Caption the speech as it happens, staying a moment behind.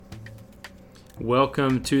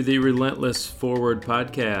Welcome to the Relentless Forward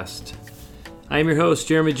podcast. I am your host,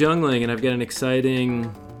 Jeremy Jungling, and I've got an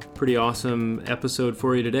exciting, pretty awesome episode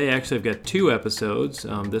for you today. Actually, I've got two episodes.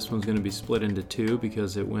 This one's going to be split into two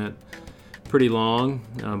because it went pretty long,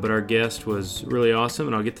 but our guest was really awesome,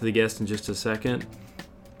 and I'll get to the guest in just a second.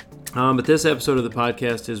 But this episode of the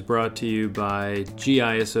podcast is brought to you by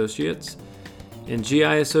GI Associates. And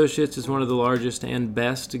GI Associates is one of the largest and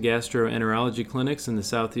best gastroenterology clinics in the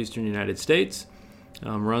southeastern United States.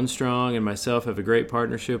 Runstrong and myself have a great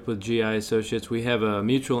partnership with GI Associates. We have a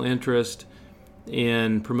mutual interest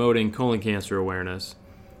in promoting colon cancer awareness.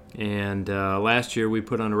 And last year we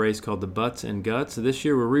put on a race called the Butts and Guts. This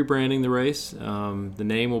year we're rebranding the race. The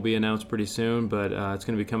name will be announced pretty soon, but it's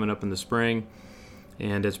going to be coming up in the spring.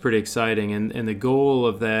 And it's pretty exciting. And the goal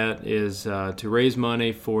of that is to raise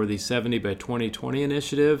money for the 70 by 2020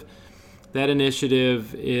 initiative. That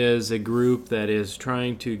initiative is a group that is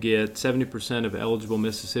trying to get 70% of eligible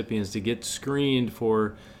Mississippians to get screened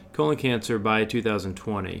for colon cancer by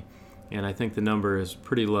 2020. And I think the number is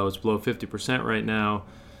pretty low. It's below 50% right now.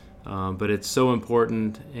 But it's so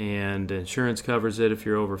important, and insurance covers it if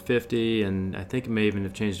you're over 50, and I think it may even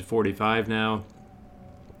have changed to 45 now.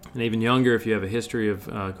 And even younger if you have a history of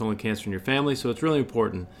colon cancer in your family, so it's really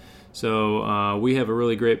important. So we have a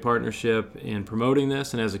really great partnership in promoting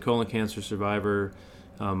this, and as a colon cancer survivor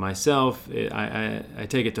myself, I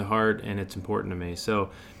take it to heart, and it's important to me.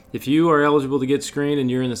 So if you are eligible to get screened and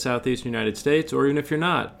you're in the southeastern United States, or even if you're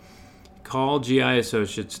not, call GI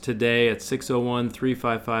Associates today at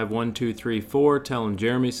 601-355-1234. Tell them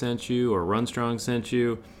Jeremy sent you or Runstrong sent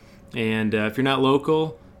you. And if you're not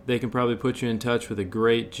local, they can probably put you in touch with a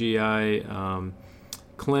great GI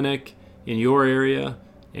clinic in your area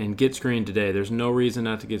and get screened today. There's no reason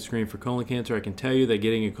not to get screened for colon cancer. I can tell you that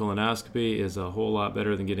getting a colonoscopy is a whole lot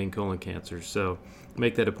better than getting colon cancer. So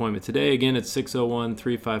make that appointment today. Again, it's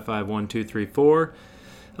 601-355-1234.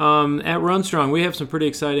 At Runstrong, we have some pretty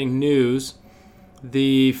exciting news.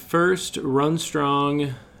 The first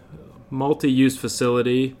Runstrong multi-use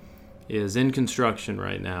facility is in construction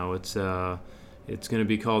right now. It's going to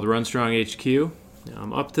be called Runstrong HQ.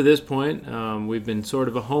 Up to this point, we've been sort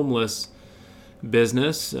of a homeless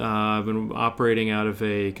business. I've been operating out of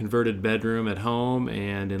a converted bedroom at home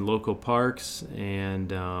and in local parks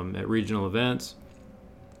and at regional events.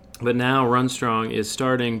 But now Runstrong is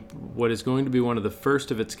starting what is going to be one of the first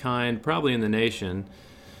of its kind, probably in the nation.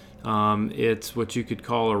 It's what you could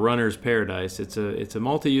call a runner's paradise. It's a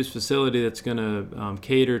multi-use facility that's going to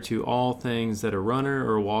cater to all things that a runner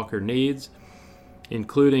or a walker needs,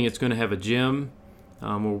 including it's going to have a gym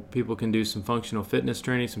where people can do some functional fitness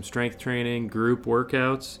training, some strength training, group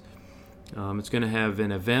workouts. It's going to have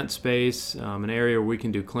an event space, an area where we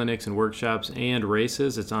can do clinics and workshops and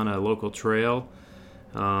races. It's on a local trail.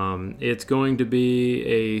 It's going to be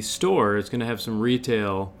a store. It's going to have some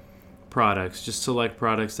retail products, just select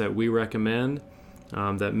products that we recommend,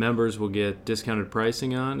 that members will get discounted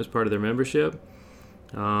pricing on as part of their membership.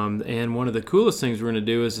 And one of the coolest things we're going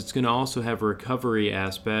to do is it's going to also have a recovery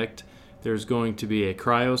aspect. There's going to be a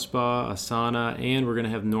cryo spa, a sauna, and we're going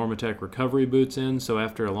to have Normatec recovery boots in. So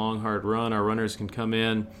after a long, hard run, our runners can come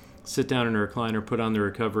in, sit down in a recliner, put on the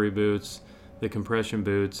recovery boots, the compression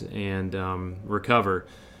boots, and recover.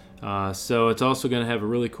 So it's also going to have a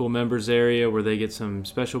really cool members area where they get some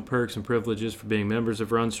special perks and privileges for being members of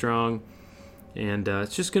Runstrong. And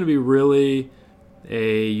it's just going to be really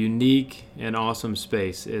a unique and awesome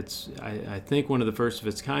space. It's, I think, one of the first of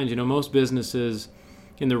its kind. You know, most businesses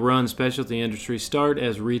in the run specialty industry start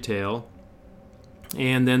as retail,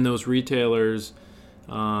 and then those retailers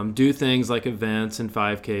do things like events and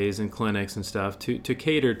 5Ks and clinics and stuff to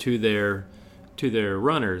cater to their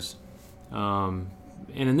runners. And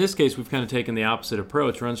in this case, we've kind of taken the opposite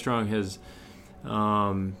approach. Runstrong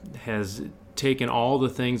has taken all the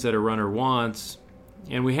things that a runner wants,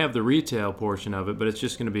 and we have the retail portion of it, but it's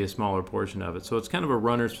just going to be a smaller portion of it. So it's kind of a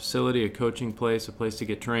runner's facility, a coaching place, a place to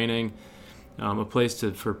get training, a place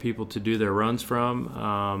for people to do their runs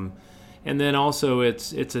from. And then also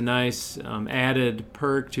it's a nice added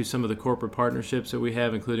perk to some of the corporate partnerships that we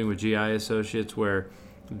have, including with GI Associates, where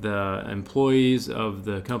the employees of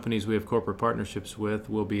the companies we have corporate partnerships with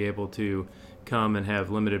will be able to come and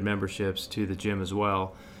have limited memberships to the gym as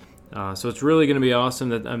well. So it's really going to be awesome.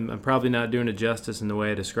 That I'm probably not doing it justice in the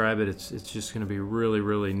way I describe it. It's just going to be really,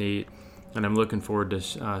 really neat, and I'm looking forward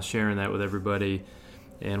to sharing that with everybody.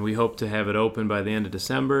 And we hope to have it open by the end of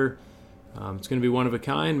December. It's going to be one of a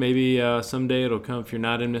kind. Maybe someday it'll come. If you're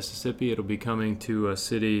not in Mississippi, it'll be coming to a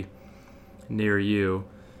city near you.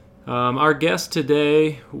 Our guest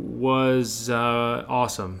today was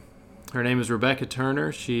awesome. Her name is Rebecca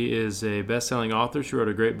Turner. She is a best-selling author. She wrote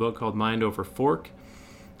a great book called Mind Over Fork,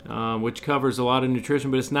 which covers a lot of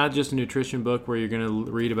nutrition, but it's not just a nutrition book where you're going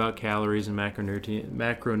to read about calories and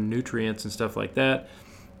macronutrients and stuff like that.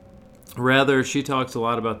 Rather, she talks a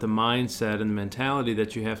lot about the mindset and the mentality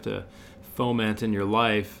that you have to foment in your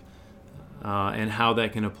life and how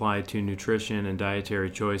that can apply to nutrition and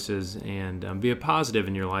dietary choices and be a positive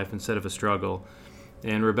in your life instead of a struggle.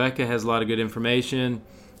 And Rebecca has a lot of good information.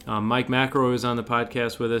 Mike McElroy is on the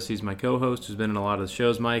podcast with us. He's my co-host who's been in a lot of the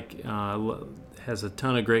shows. Mike has a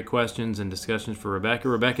ton of great questions and discussions for Rebecca.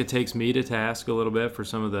 Rebecca takes me to task a little bit for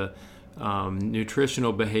some of the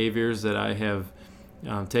nutritional behaviors that I have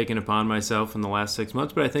taken upon myself in the last 6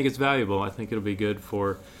 months, but I think it's valuable. I think it'll be good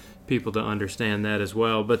for people to understand that as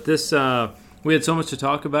well. But this, we had so much to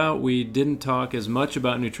talk about. We didn't talk as much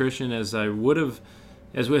about nutrition as I would have,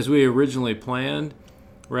 as we originally planned.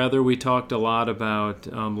 Rather, we talked a lot about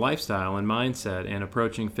lifestyle and mindset and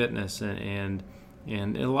approaching fitness and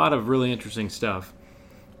a lot of really interesting stuff.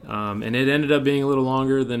 And it ended up being a little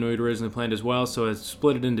longer than we'd originally planned as well, so I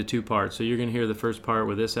split it into 2 parts. So you're going to hear the first part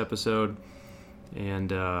with this episode,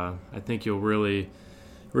 and I think you'll really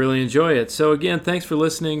enjoy it. So again, thanks for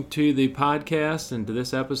listening to the podcast and to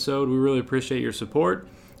this episode. We really appreciate your support.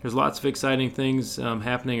 There's lots of exciting things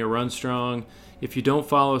happening at Run Strong. If you don't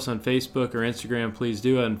follow us on Facebook or Instagram, please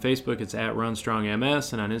do. On Facebook, it's at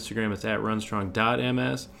RunStrongMS, and on Instagram, it's at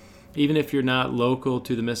RunStrong.ms. Even if you're not local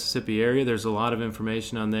to the Mississippi area, there's a lot of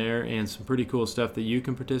information on there and some pretty cool stuff that you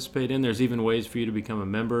can participate in. There's even ways for you to become a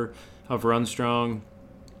member of Run Strong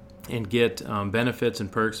and get benefits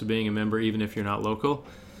and perks of being a member even if you're not local.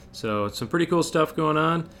 So it's some pretty cool stuff going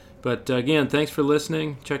on. But again, thanks for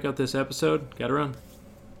listening. Check out this episode. Gotta run.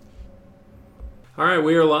 All right,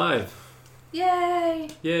 we are live. Yay!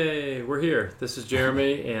 Yay, we're here. This is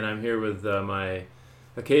Jeremy, and I'm here with my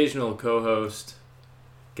occasional co-host,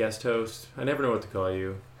 guest host. I never know what to call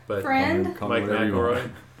you, but friend, Mike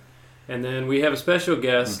McElroy. And then we have a special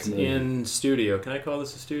guest in studio. Can I call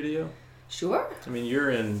this a studio? Sure. I mean,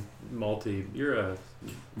 you're a I didn't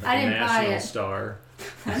buy national it. star.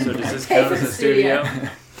 So does this count as a studio?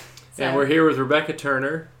 And we're here with Rebecca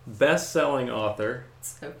Turner, best-selling author.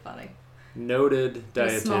 So funny. Noted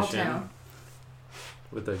dietitian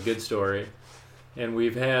with a good story. And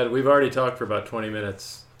we've already talked for about 20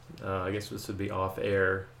 minutes. I guess this would be off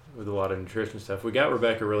air with a lot of nutrition stuff. We got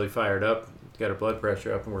Rebecca really fired up, got her blood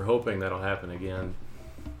pressure up, and we're hoping that'll happen again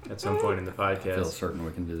at some point in the podcast. I feel certain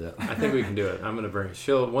we can do that. I think we can do it. I'm going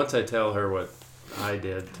to once I tell her what I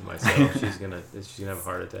did to myself, she's gonna have a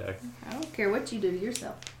heart attack. I don't care what you do to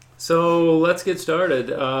yourself. So let's get started.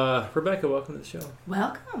 Rebecca, welcome to the show.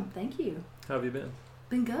 Welcome. Thank you. How have you been?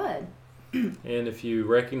 Been good. And if you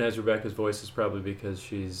recognize Rebecca's voice, it's probably because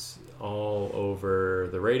she's all over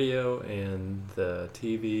the radio and the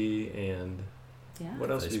TV and what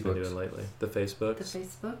else have you been doing lately? The Facebooks? The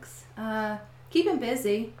Facebooks. Keeping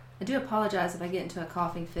busy. I do apologize if I get into a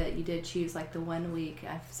coughing fit. You did choose like the 1 week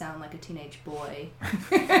I sound like a teenage boy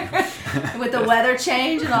with the weather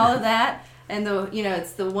change and all of that. And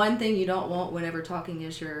it's the one thing you don't want whenever talking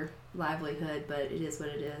is your livelihood, but it is what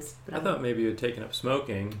it is. But I thought maybe you had taken up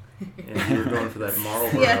smoking and you were going for that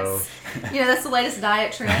Marlboro. Yes. That's the latest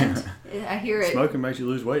diet trend. I hear it. Smoking makes you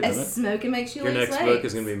lose weight, doesn't it? Smoking makes you lose weight. Your next book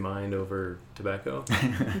is going to be Mind Over Tobacco.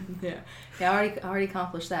 Yeah, I already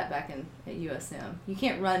accomplished that back at USM. You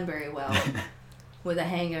can't run very well with a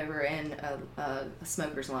hangover and a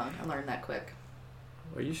smoker's lung. I learned that quick.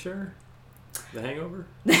 Are you sure? The hangover?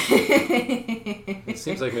 It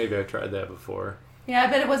seems like maybe I tried that before. Yeah, I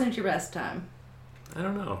bet it wasn't your best time. I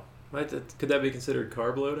don't know. Could that be considered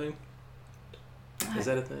carb loading? Is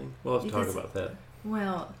that a thing? We'll have to talk about that.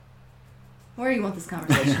 Well, where do you want this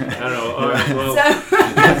conversation? I don't know. All right, well,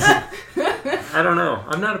 I don't know.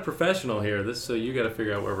 I'm not a professional here. So you got to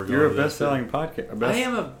figure out where we're going. You're a best-selling podcast. I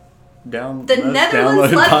am a the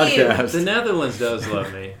Netherlands love podcast. you. The Netherlands does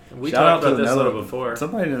love me. We Shout talked about this a little before.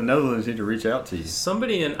 Somebody in the Netherlands need to reach out to you.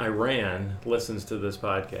 Somebody in Iran listens to this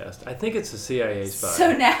podcast. I think it's a CIA spy.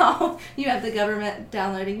 So now you have the government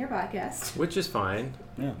downloading your podcast. Which is fine.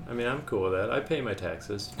 Yeah. I mean, I'm cool with that. I pay my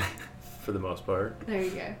taxes for the most part. There you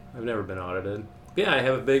go. I've never been audited. Yeah, I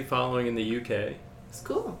have a big following in the UK. It's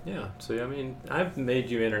cool. Yeah. So, I mean, I've made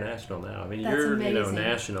you international now. I mean, That's you're, amazing.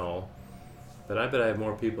 National. But I bet I have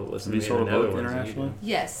more people that listen Have to you me in sold the a book Netherlands internationally?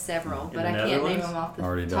 Yes, several, but the I can't name Netherlands? them off the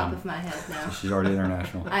Already top done. of my head now. She's already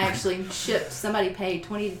international. I actually shipped. Somebody paid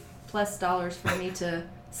 $20+ for me to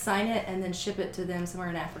sign it and then ship it to them somewhere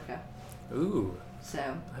in Africa. Ooh. So.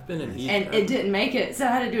 I've been in Egypt. And it didn't make it, so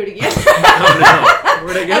I had to do it again. Oh no!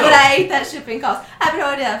 Where'd I go? But I ate that shipping cost. I have no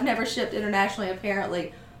idea. I've never shipped internationally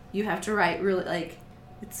apparently you have to write really, like,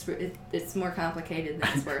 it's more complicated than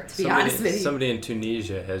it's worth, to be honest with you. Somebody in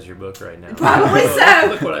Tunisia has your book right now. Probably so.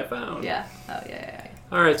 Look what I found. Yeah. Oh, yeah.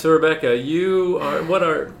 All right, so Rebecca, you are,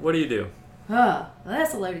 what do you do? Oh, well,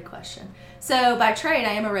 that's a loaded question. So by trade,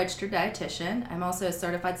 I am a registered dietitian. I'm also a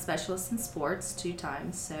certified specialist in sports 2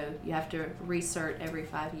 times. So you have to recert every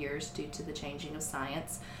 5 years due to the changing of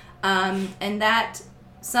science. And that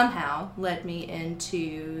somehow led me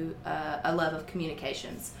into a love of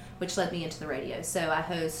communications, which led me into the radio. So I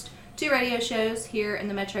host 2 radio shows here in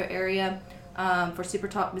the metro area for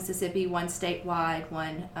SuperTalk Mississippi, one statewide,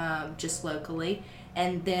 one just locally.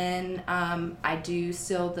 And then I do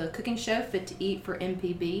still the cooking show, Fit to Eat for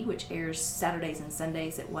MPB, which airs Saturdays and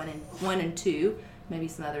Sundays at 1 and 2, maybe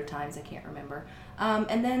some other times, I can't remember.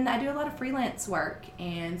 And then I do a lot of freelance work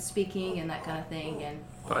and speaking and that kind of thing, and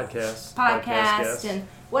podcast and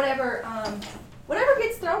whatever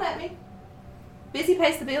gets thrown at me. Busy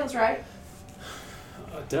pays the bills, right?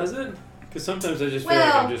 Does it? Because sometimes I just feel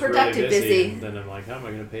like I'm just really busy. And then I'm like, how am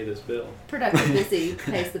I going to pay this bill? Productive busy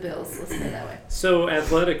pays the bills. Let's say it that way. So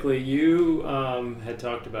athletically, you had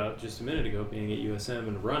talked about just a minute ago being at USM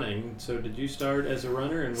and running. So did you start as a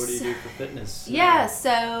runner, and what do you do for fitness? Yeah,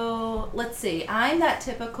 so let's see. I'm that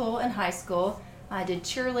typical in high school. I did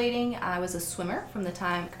cheerleading. I was a swimmer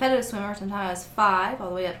competitive swimmer from the time I was 5 all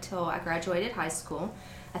the way up till I graduated high school.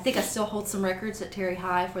 I think I still hold some records at Terry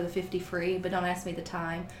High for the 50 free, but don't ask me the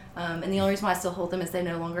time. And the only reason why I still hold them is they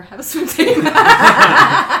no longer have a swim team. Nice,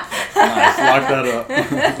 lock that up.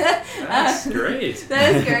 That's great.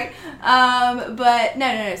 That is great. But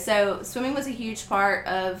no. So swimming was a huge part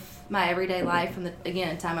of my everyday life from the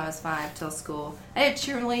time I was 5 till school. I had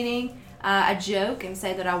cheerleading. I joke and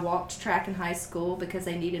say that I walked track in high school because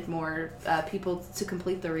they needed more people to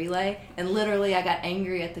complete the relay. And literally I got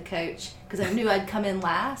angry at the coach because I knew I'd come in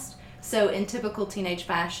last. So in typical teenage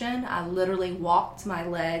fashion, I literally walked my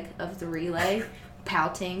leg of the relay,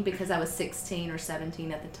 pouting because I was 16 or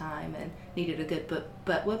 17 at the time and needed a good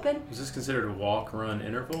butt whooping. Was this considered a walk-run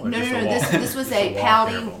interval? Or No. just a walk? This was a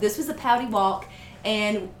pouty. This was a pouty walk.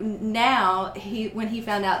 And now when he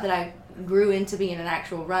found out that I grew into being an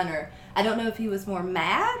actual runner, I don't know if he was more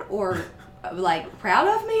mad or like proud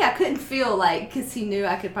of me. I couldn't feel because he knew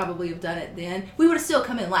I could probably have done it then. We would have still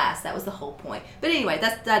come in last. That was the whole point. But anyway,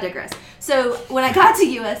 I digress. So when I got to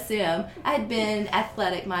USM, I had been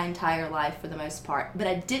athletic my entire life for the most part, but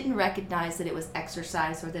I didn't recognize that it was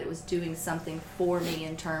exercise or that it was doing something for me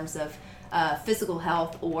in terms of physical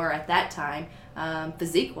health or at that time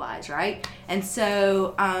physique-wise, right? And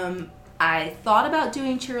so I thought about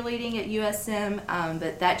doing cheerleading at USM,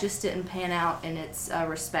 but that just didn't pan out in its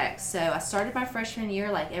respect. So I started my freshman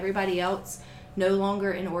year like everybody else, no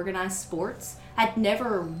longer in organized sports. I'd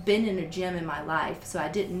never been in a gym in my life, so I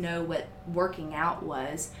didn't know what working out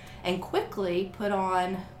was. And quickly put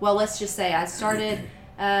on, let's just say I started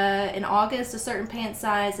in August a certain pant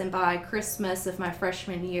size, and by Christmas of my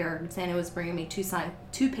freshman year, Santa was bringing me two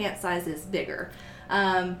pant sizes bigger.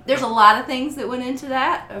 There's a lot of things that went into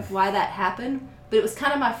that, of why that happened, but it was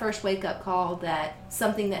kind of my first wake-up call that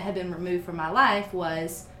something that had been removed from my life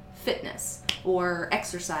was fitness or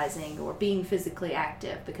exercising or being physically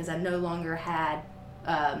active, because I no longer had,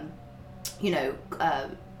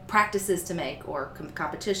 practices to make or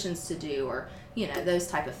competitions to do or, those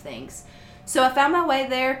type of things. So I found my way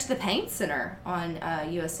there to the Paint Center on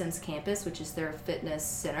USM's campus, which is their fitness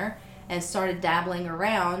center, and started dabbling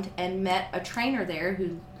around and met a trainer there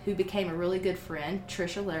who became a really good friend,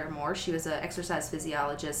 Trisha Larimore. She was an exercise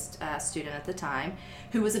physiologist student at the time,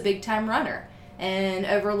 who was a big-time runner. And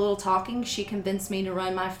over a little talking, she convinced me to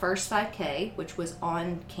run my first 5K, which was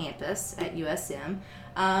on campus at USM.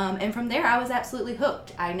 And from there, I was absolutely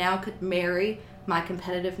hooked. I now could marry my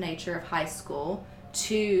competitive nature of high school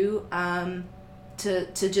to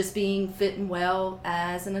just being fit and well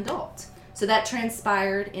as an adult. So that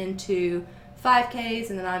transpired into 5Ks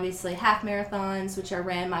and then obviously half marathons, which I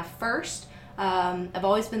ran my first. I've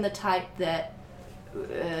always been the type that,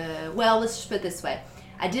 let's just put it this way.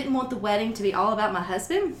 I didn't want the wedding to be all about my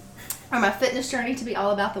husband or my fitness journey to be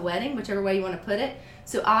all about the wedding, whichever way you want to put it.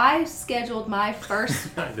 So I scheduled my first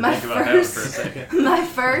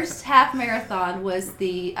half marathon was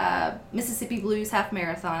the Mississippi Blues half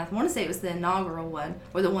marathon. I want to say it was the inaugural one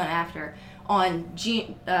or the one after on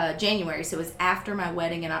January. So it was after my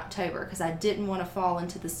wedding in October, because I didn't want to fall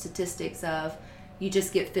into the statistics of you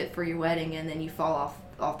just get fit for your wedding and then you fall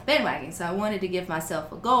off the bandwagon. So I wanted to give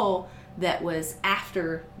myself a goal that was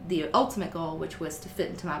after the ultimate goal, which was to fit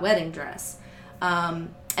into my wedding dress.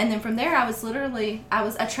 And then from there,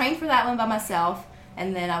 I trained for that one by myself,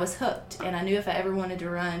 and then I was hooked. And I knew if I ever wanted to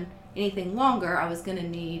run anything longer, I was going to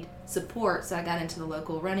need support. So I got into the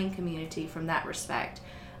local running community from that respect.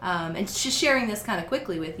 And just sharing this kind of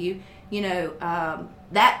quickly with you,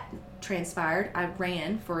 that transpired. I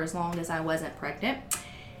ran for as long as I wasn't pregnant.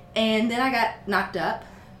 And then I got knocked up.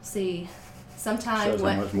 See, sometime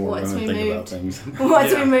once we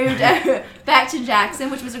moved back to Jackson,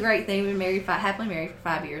 which was a great thing. We were happily married for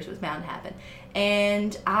 5 years. It was bound to happen.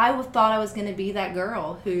 And I thought I was going to be that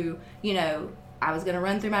girl who, I was going to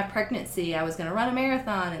run through my pregnancy. I was going to run a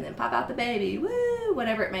marathon and then pop out the baby. Woo,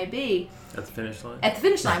 whatever it may be. At the finish line? At the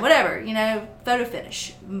finish line, whatever, photo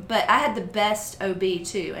finish. But I had the best OB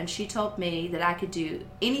too, and she told me that I could do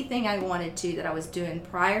anything I wanted to that I was doing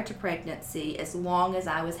prior to pregnancy as long as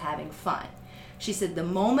I was having fun. She said the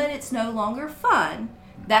moment it's no longer fun,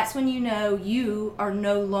 that's when you are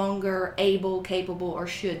no longer able, capable, or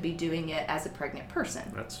should be doing it as a pregnant person.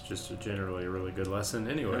 That's just generally a really good lesson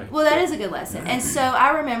anyway. Well, that is a good lesson. And so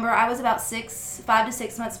I remember I was about 5 to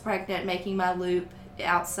 6 months pregnant, making my loop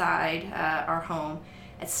outside our home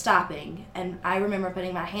and stopping. And I remember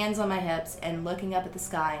putting my hands on my hips and looking up at the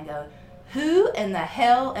sky and go, who in the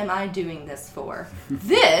hell am I doing this for?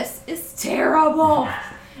 This is terrible.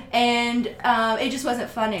 And it just wasn't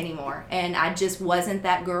fun anymore. And I just wasn't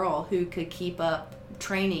that girl who could keep up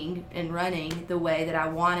training and running the way that I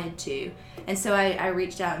wanted to. And so I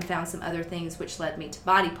reached out and found some other things, which led me to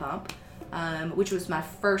Body Pump, which was my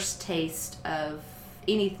first taste of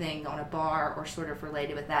anything on a bar or sort of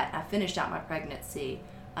related with that. I finished out my pregnancy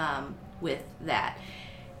with that.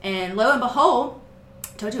 And lo and behold,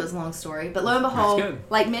 I told you it was a long story, but lo and behold,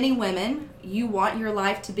 like many women, you want your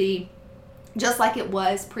life to be just like it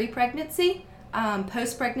was pre-pregnancy.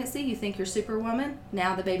 Post-pregnancy, you think you're Superwoman.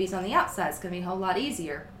 Now the baby's on the outside. It's going to be a whole lot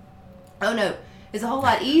easier. Oh, no. It's a whole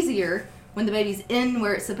lot easier when the baby's in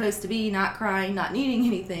where it's supposed to be, not crying, not needing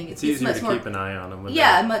anything. It's easier much to more, keep an eye on them.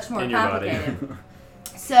 Much more complicated.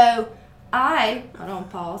 So hold on,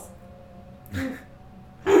 pause.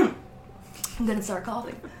 I'm going to start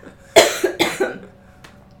coughing.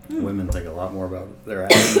 Women think a lot more about their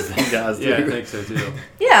actions than guys do. Yeah, I think so too.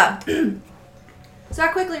 Yeah. So I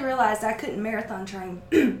quickly realized I couldn't marathon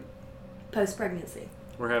train post-pregnancy.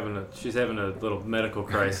 She's having a little medical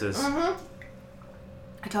crisis. Mm-hmm.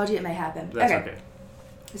 I told you it may happen. That's okay.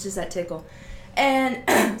 It's just that tickle. And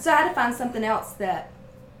so I had to find something else that,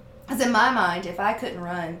 because in my mind, if I couldn't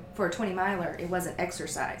run for a 20-miler, it wasn't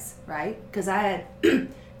exercise, right? Because I had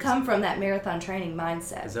come from that marathon training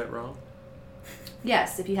mindset. Is that wrong?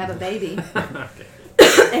 Yes, if you have a baby. Okay.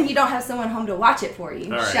 And you don't have someone home to watch it for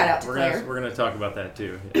you. All right. Shout out to Claire. We're going to talk about that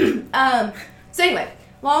too. Yeah. So anyway,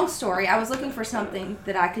 long story, I was looking for something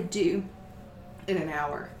that I could do in an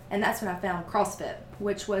hour. And that's when I found CrossFit,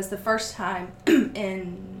 which was the first time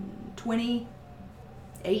in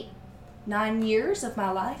 9 years of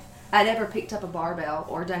my life I'd ever picked up a barbell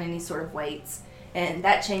or done any sort of weights. And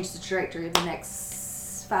that changed the trajectory of the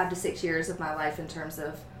next 5 to 6 years of my life in terms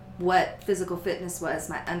of what physical fitness was,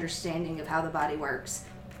 my understanding of how the body works,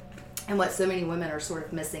 and what so many women are sort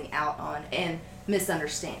of missing out on and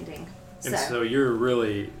misunderstanding. And so you're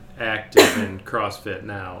really active in CrossFit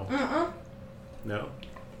now? Mm-mm. No?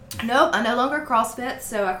 Nope, I no longer CrossFit.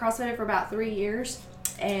 So I CrossFitted for about 3 years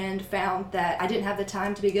and found that I didn't have the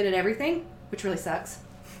time to be good at everything, which really sucks.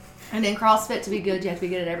 And in CrossFit, to be good, you have to be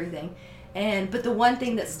good at everything. But the one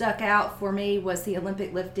thing that stuck out for me was the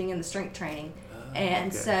Olympic lifting and the strength training.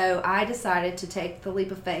 And so I decided to take the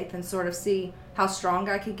leap of faith and sort of see how strong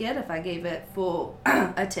I could get if I gave it full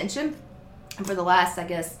attention. And for the last, I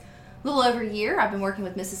guess, little over a year, I've been working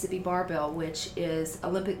with Mississippi Barbell, which is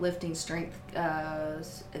Olympic lifting strength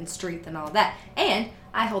and all of that. And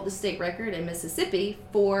I hold the state record in Mississippi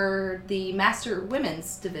for the Master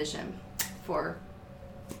Women's Division for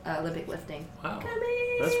Olympic lifting. Wow.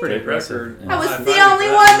 That's pretty impressive. I was the only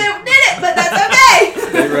one that did it, but that's okay.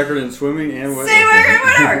 State record in swimming and weightlifting. State record,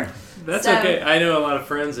 whatever. That's okay. I know a lot of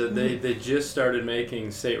friends that they just started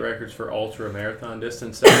making state records for ultra marathon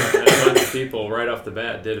distance stuff. And a bunch of people right off the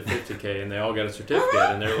bat did a 50K and they all got a certificate.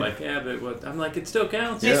 And they're like, yeah, but what? I'm like, it still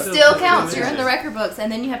counts. It still counts. You're in the record books,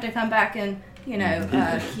 and then you have to come back and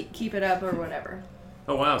keep it up or whatever.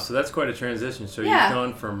 Oh wow! So that's quite a transition. So you've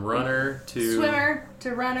gone from runner to swimmer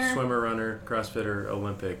to runner, runner, CrossFitter,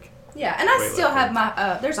 Olympic. Yeah, and I still have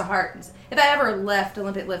my. There's a heart. If I ever left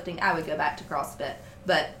Olympic lifting, I would go back to CrossFit.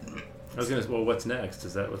 But I was gonna. Well, what's next?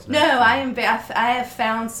 Is that what's next? No, I have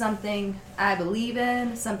found something I believe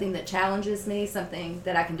in, something that challenges me, something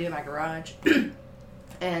that I can do in my garage,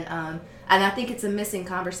 and I think it's a missing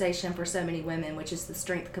conversation for so many women, which is the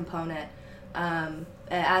strength component.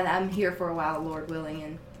 I'm here for a while, Lord willing,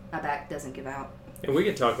 and my back doesn't give out. And we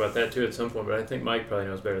can talk about that too at some point, but I think Mike probably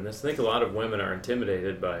knows better than this. I think a lot of women are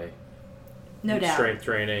intimidated by no doubt strength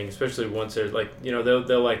training, especially once they're like,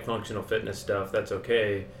 they'll like functional fitness stuff. That's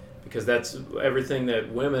okay, because that's everything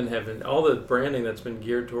that women have, all the branding that's been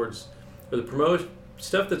geared towards, or the promotion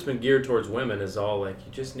stuff that's been geared towards women is all like,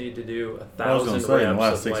 you just need to do 1,000 reps. In the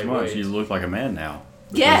last 6 light months, weights. you look like a man now.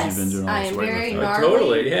 Yes, you've been doing all I this am weightlifting. very gnarly.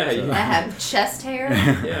 Totally, yeah. I have chest hair.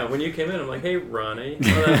 Yeah, when you came in, I'm like, hey, Ronnie.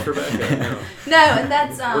 Oh, that's Rebecca. No, and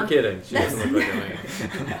that's... We're kidding. She doesn't look like a man.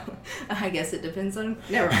 No, I guess it depends on...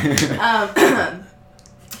 Never mind.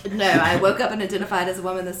 No, I woke up and identified as a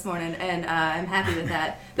woman this morning, and I'm happy with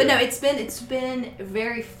that. But no, it's been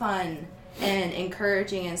very fun and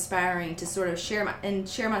encouraging and inspiring to sort of share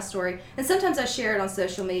my story. And sometimes I share it on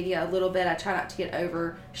social media a little bit. I try not to get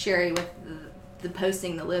over Sherry with the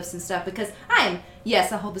posting the lifts and stuff, because I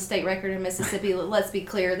hold the state record in Mississippi. Let's be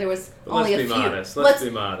clear, there was only a few. Let's be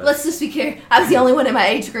modest. Let's just be clear. I was the only one in my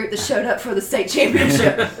age group that showed up for the state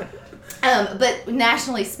championship. But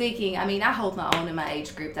nationally speaking, I mean, I hold my own in my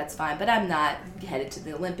age group. That's fine. But I'm not headed to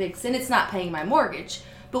the Olympics, and it's not paying my mortgage.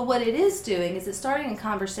 But what it is doing is it's starting a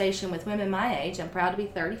conversation with women my age. I'm proud to be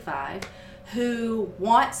 35. Who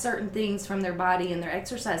want certain things from their body and their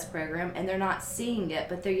exercise program, and they're not seeing it,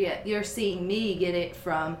 but you're seeing me get it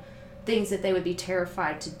from things that they would be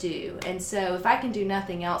terrified to do. And so if I can do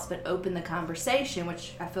nothing else but open the conversation,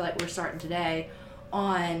 which I feel like we're starting today,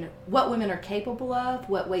 on what women are capable of,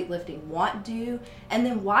 what weightlifting want to do, and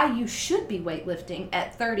then why you should be weightlifting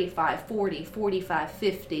at 35, 40, 45,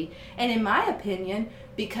 50. And in my opinion,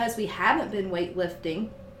 because we haven't been weightlifting,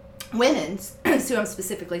 women's, who I'm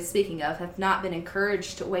specifically speaking of, have not been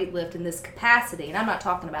encouraged to weightlift in this capacity. And I'm not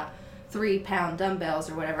talking about 3-pound dumbbells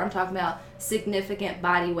or whatever. I'm talking about significant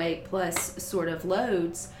body weight plus sort of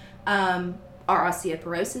loads. Our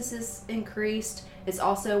osteoporosis is increased. It's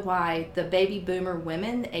also why the baby boomer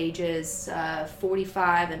women, ages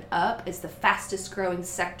 45 and up, is the fastest growing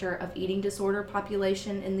sector of eating disorder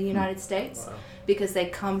population in the United States. Wow. Because they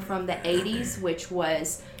come from the 80s, which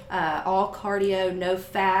was all cardio, no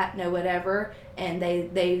fat, no whatever, and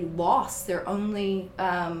they lost their only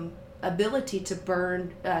ability to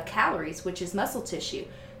burn calories, which is muscle tissue.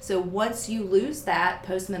 So once you lose that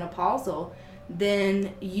postmenopausal,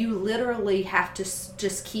 then you literally have to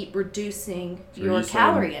just keep reducing your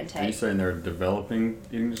calorie intake. Are you saying they're developing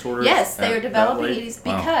eating disorders? Yes, they are developing eating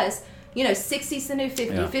because, Wow. 60's the new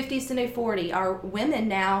 50, 50's the new 40. Our women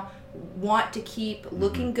now want to keep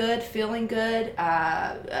looking good, feeling good,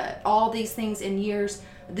 all these things in years.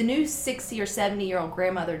 The new 60 or 70-year-old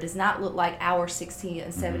grandmother does not look like our 60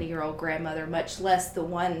 and 70-year-old grandmother, much less the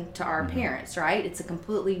one to our parents, right? It's a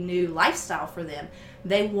completely new lifestyle for them.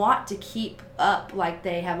 They want to keep up like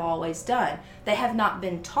they have always done. They have not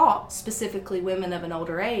been taught, specifically women of an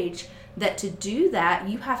older age, that to do that,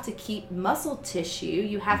 you have to keep muscle tissue,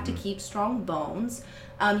 you have to keep strong bones.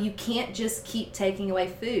 You can't just keep taking away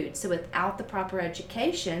food. So without the proper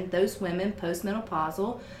education, those women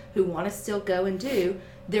postmenopausal who want to still go and do,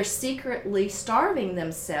 they're secretly starving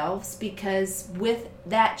themselves, because with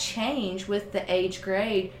that change, with the age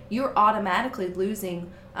grade, you're automatically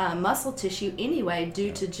losing muscle tissue anyway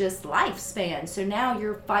due to just lifespan. So now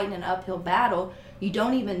you're fighting an uphill battle. You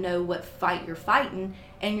don't even know what fight you're fighting,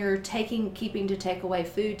 and you're keeping to take away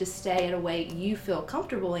food to stay at a weight you feel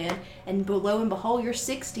comfortable in, and lo and behold, you're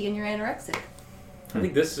 60 and you're anorexic. I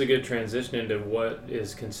think this is a good transition into what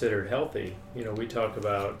is considered healthy. We talk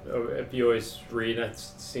about, if you always read, I've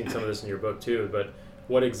seen some of this in your book too, but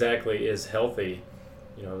what exactly is healthy?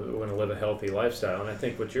 We want to live a healthy lifestyle. And I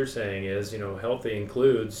think what you're saying is, healthy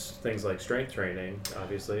includes things like strength training,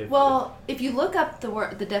 obviously. If you look up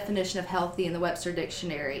the definition of healthy in the Webster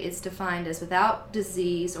Dictionary, it's defined as without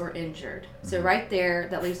disease or injured. So right there,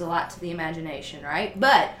 that leaves a lot to the imagination, right?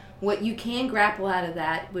 But what you can grapple out of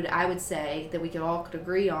that, I would say, that we could all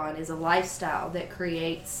agree on, is a lifestyle that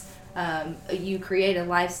creates, you create a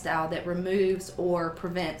lifestyle that removes or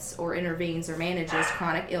prevents or intervenes or manages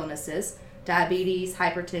chronic illnesses, diabetes,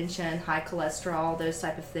 hypertension, high cholesterol, those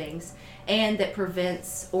type of things, and that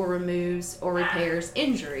prevents or removes or repairs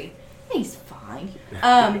injury. He's fine.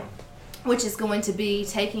 Which is going to be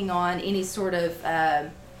taking on any sort of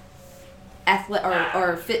athlete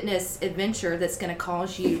or fitness adventure that's going to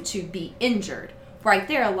cause you to be injured. Right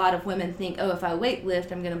there, a lot of women think, if I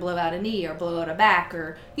weightlift, I'm going to blow out a knee or blow out a back,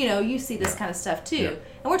 or, you see this kind of stuff too. Yeah.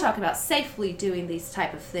 And we're talking about safely doing these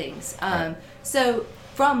type of things. So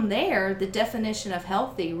from there, the definition of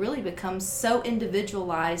healthy really becomes so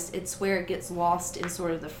individualized, it's where it gets lost in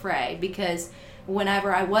sort of the fray. Because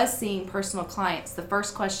whenever I was seeing personal clients, the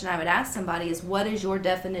first question I would ask somebody is, what is your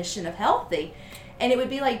definition of healthy? And it would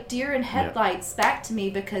be like deer in headlights back to me,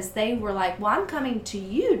 because they were like, well, I'm coming to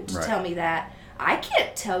you to tell me that. I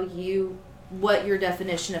can't tell you what your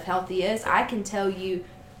definition of healthy is. I can tell you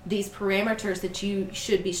these parameters that you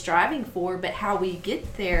should be striving for, but how we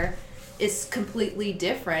get there is completely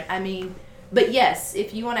different. I mean, but yes,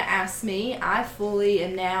 if you want to ask me, I fully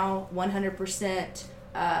am now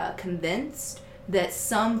 100% convinced that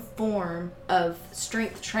some form of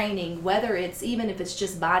strength training, whether it's, even if it's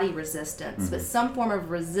just body resistance, but some form of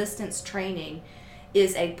resistance training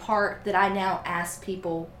is a part that I now ask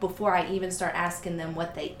people before I even start asking them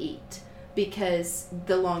what they eat. Because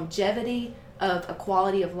the longevity of a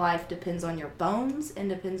quality of life depends on your bones and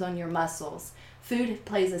depends on your muscles. Food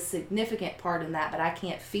plays a significant part in that, but I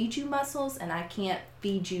can't feed you muscles and I can't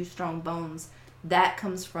feed you strong bones. That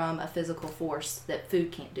comes from a physical force that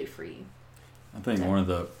food can't do for you. I think one of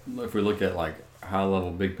the, if we look at like high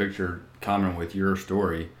level, big picture, common with your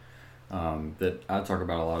story, that I talk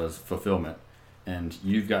about a lot is fulfillment. And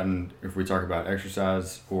you've gotten, if we talk about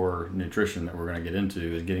exercise or nutrition that we're going to get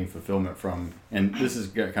into, is getting fulfillment from, and this is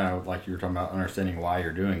kind of like you were talking about understanding why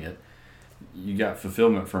you're doing it. You got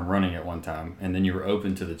fulfillment from running at one time, and then you were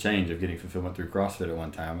open to the change of getting fulfillment through CrossFit at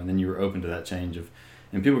one time, and then you were open to that change of,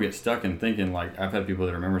 and people get stuck in thinking, like, I've had people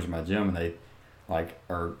that are members of my gym, and they like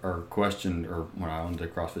are questioned, or when I owned a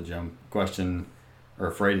CrossFit gym, question or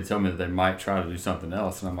afraid to tell me that they might try to do something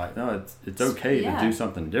else, and I'm like, no, it's okay to do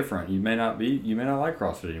something different. You may not like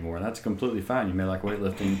CrossFit anymore, and that's completely fine. You may like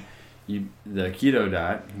weightlifting. The keto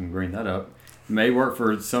diet, you can bring that up, may work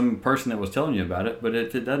for some person that was telling you about it, but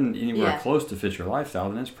if it doesn't anywhere close to fit your lifestyle,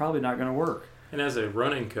 then it's probably not going to work. And as a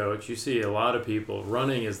running coach, you see a lot of people,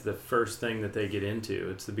 running is the first thing that they get into.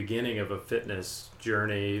 It's the beginning of a fitness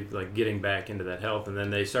journey, like getting back into that health, and then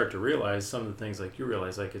they start to realize some of the things like you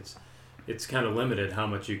realize, like it's kind of limited how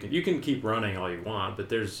much you can keep running all you want, but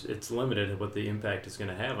it's limited what the impact is going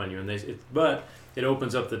to have on you. And but it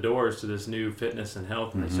opens up the doors to this new fitness and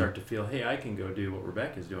health, and they start to feel, hey, I can go do what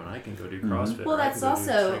Rebecca's doing. I can go do CrossFit. Well, that's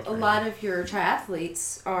also a lot of your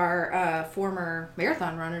triathletes are former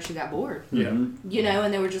marathon runners who got bored. Yeah. You know,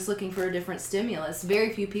 and they were just looking for a different stimulus.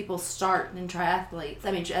 Very few people start in triathletes.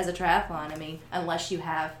 I mean, as a triathlon, unless you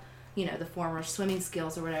have, the former swimming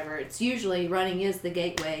skills or whatever. It's usually running is the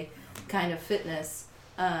gateway kind of fitness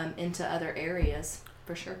into other areas,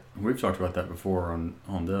 for sure. We've talked about that before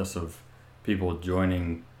on this, of people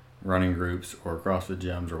joining running groups or CrossFit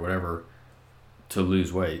gyms or whatever to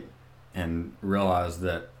lose weight, and realize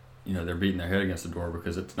that they're beating their head against the door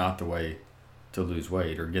because it's not the way to lose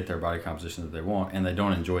weight or get their body composition that they want, and they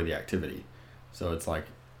don't enjoy the activity. So it's like,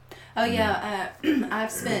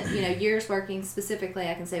 I've spent years working specifically,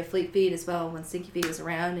 I can say, Fleet Feet as well when Stinky Feet was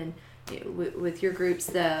around, and with your groups,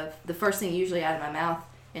 the first thing usually out of my mouth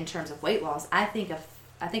in terms of weight loss, I think a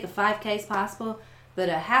 5K is possible, but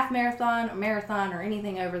a half marathon, or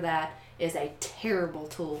anything over that is a terrible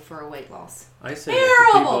tool for a weight loss. I say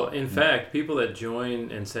that to people. In fact, people that join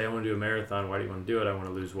and say, I want to do a marathon, why do you want to do it? I want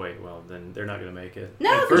to lose weight. Well, then they're not going to make it.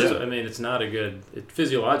 No. First, it's not a good,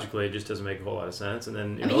 physiologically, it just doesn't make a whole lot of sense. And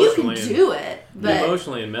then you can do it, but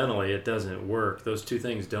emotionally and mentally, it doesn't work. Those two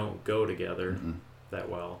things don't go together that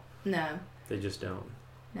well. No. They just don't.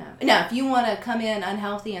 No. Now, if you want to come in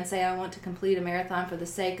unhealthy and say, I want to complete a marathon for the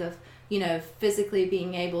sake of, physically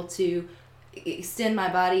being able to extend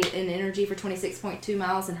my body in energy for 26.2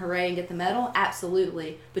 miles and hooray and get the medal,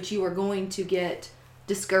 absolutely. But you are going to get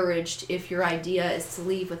discouraged if your idea is to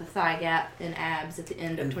leave with a thigh gap and abs at the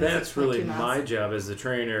end of 26.2 miles. And that's really my job as the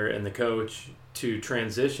trainer and the coach, to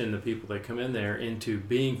transition the people that come in there into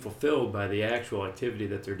being fulfilled by the actual activity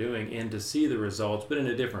that they're doing, and to see the results, but in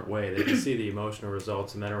a different way. They can see the emotional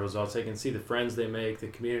results, the mental results. They can see the friends they make, the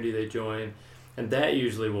community they join, and that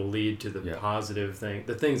usually will lead to the positive thing,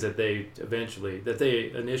 the things that they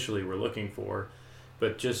initially were looking for.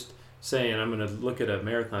 But just saying, I'm going to look at a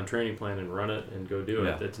marathon training plan and run it and go do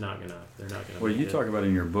it, they're not going to. Well, you talk about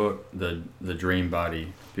in your book the dream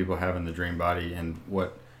body, people having the dream body, and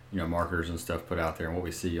what marketers and stuff put out there, and what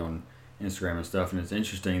we see on Instagram and stuff. And it's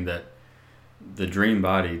interesting that the dream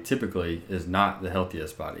body typically is not the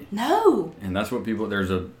healthiest body. No. And that's what people,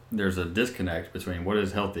 there's a disconnect between what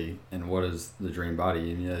is healthy and what is the dream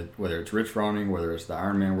body. And whether it's Rich Froning, whether it's the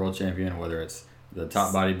Ironman world champion, whether it's the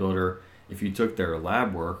top bodybuilder, if you took their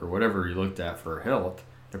lab work or whatever you looked at for health,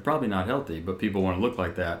 they're probably not healthy, but people want to look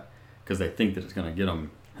like that because they think that it's going to get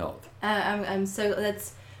them health. I've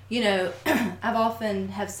often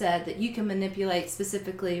have said that you can manipulate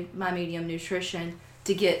specifically my medium nutrition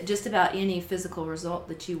to get just about any physical result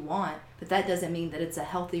that you want, but that doesn't mean that it's a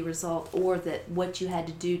healthy result, or that what you had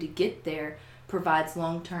to do to get there provides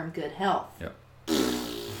long-term good health. Yep.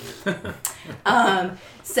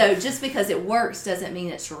 So just because it works doesn't mean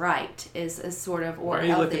it's right. Is sort of or Why are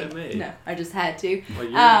you healthy. looking at me? No, I just had to.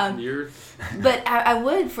 Well, you're But I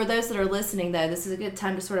would, for those that are listening, though, this is a good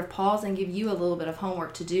time to sort of pause and give you a little bit of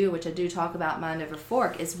homework to do, which I do talk about Mind Over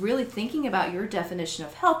Fork, is really thinking about your definition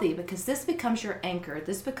of healthy, because this becomes your anchor.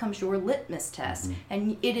 This becomes your litmus test. Mm-hmm.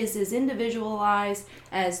 And it is as individualized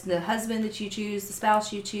as the husband that you choose, the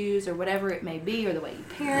spouse you choose, or whatever it may be, or the way you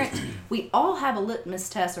parent. We all have a litmus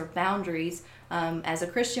test or boundaries. As a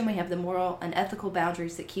Christian, we have the moral and ethical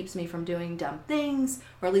boundaries that keeps me from doing dumb things,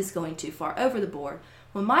 or at least going too far over the board.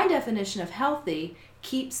 Well, my definition of healthy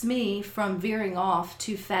keeps me from veering off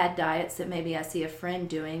to fad diets that maybe I see a friend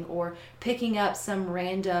doing, or picking up some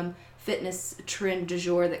random fitness trend du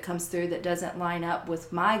jour that comes through that doesn't line up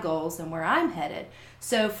with my goals and where I'm headed.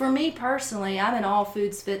 So for me personally, I'm an all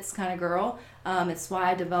foods fits kind of girl. It's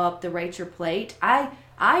why I developed the Rate Your Plate.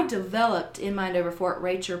 I developed in Mind Over Fork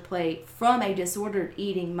Rate Your Plate from a disordered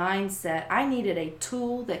eating mindset. I needed a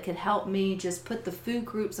tool that could help me just put the food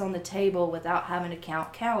groups on the table without having to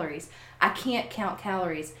count calories. I can't count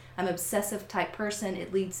calories. I'm an obsessive type person.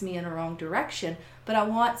 It leads me in a wrong direction. But I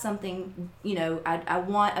want something, I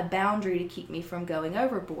want a boundary to keep me from going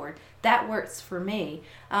overboard. That works for me.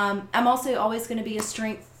 I'm also always going to be a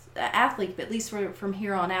strength athlete, but at least from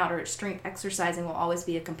here on out, or strength exercising will always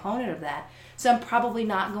be a component of that. So I'm probably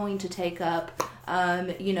not going to take up,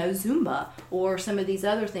 Zumba or some of these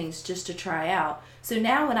other things just to try out. So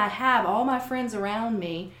now when I have all my friends around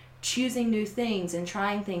me choosing new things and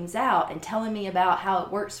trying things out and telling me about how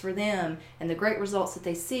it works for them and the great results that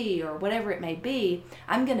they see or whatever it may be,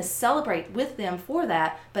 I'm going to celebrate with them for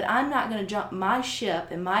that, but I'm not going to jump my ship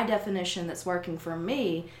and my definition that's working for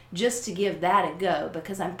me just to give that a go,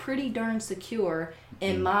 because I'm pretty darn secure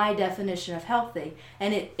in my definition of healthy.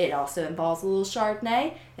 And it also involves a little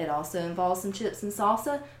Chardonnay. It also involves some chips and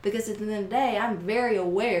salsa, because at the end of the day, I'm very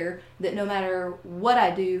aware that no matter what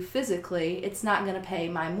I do physically, it's not going to pay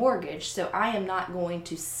my mortgage. So I am not going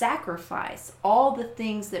to sacrifice all the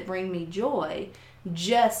things that bring me joy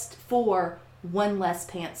just for one less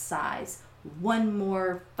pants size, one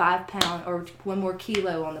more 5 pound or 1 more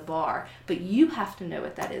kilo on the bar. But you have to know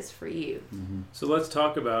what that is for you. Mm-hmm. So let's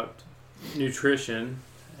talk about nutrition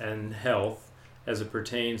and health as it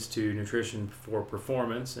pertains to nutrition for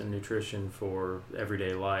performance and nutrition for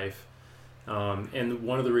everyday life. And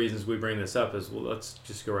one of the reasons we bring this up is, well, let's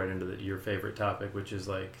just go right into your favorite topic, which is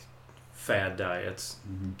like fad diets,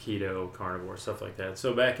 keto, carnivore, stuff like that.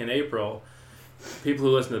 So back in April, people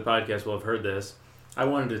who listen to the podcast will have heard this. I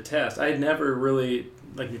wanted to test. I had never really,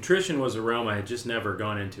 nutrition was a realm I had just never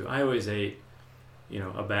gone into. I always ate,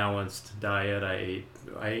 a balanced diet. I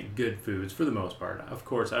ate good foods for the most part. Of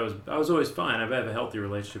course, I was always fine. I have a healthy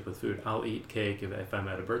relationship with food. I'll eat cake if I'm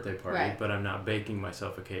at a birthday party, right, but I'm not baking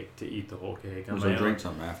myself a cake to eat the whole cake. So drink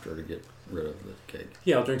something after to get rid of the cake.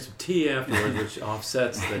 Yeah, I'll drink some tea afterwards, which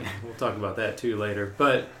offsets that. We'll talk about that too later.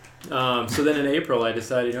 But so then in April, I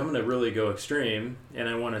decided I'm going to really go extreme, and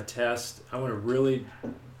I want to test. I want to really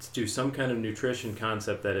do some kind of nutrition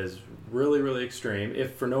concept that is really, really extreme,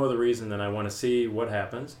 if for no other reason than I want to see what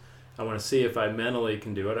happens. I want to see if I mentally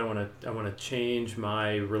can do it. I want to change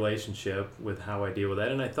my relationship with how I deal with that.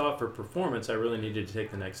 And I thought for performance, I really needed to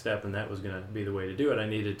take the next step, and that was going to be the way to do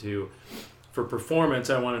it. For performance,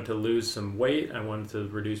 I wanted to lose some weight. I wanted to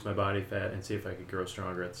reduce my body fat and see if I could grow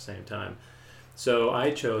stronger at the same time. So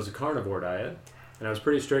I chose a carnivore diet, and I was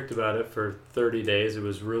pretty strict about it for 30 days. It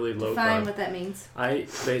was really low carb. Define what that means. I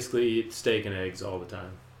basically eat steak and eggs all the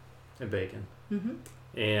time, and bacon. Mm-hmm.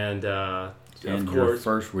 And And of your course,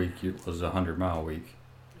 first week was a 100-mile week.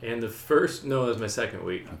 and that was my second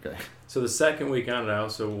week. Okay. So the second week on it, I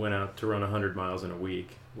also went out to run 100 miles in a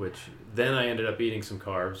week, which then I ended up eating some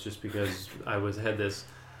carbs just because I was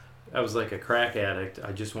like a crack addict.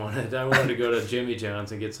 I wanted to go to Jimmy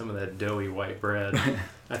John's and get some of that doughy white bread.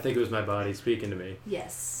 I think it was my body speaking to me.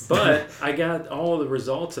 Yes. But I got all of the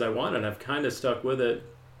results that I wanted, and I've kind of stuck with it.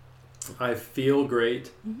 I feel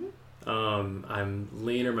great. Mm-hmm. I'm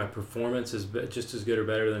leaner. My performance is just as good or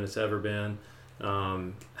better than it's ever been.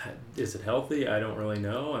 Is it healthy? I don't really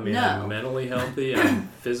know. I mean, No. I'm mentally healthy.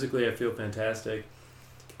 Physically, I feel fantastic.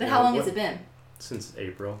 But how long has it been? Since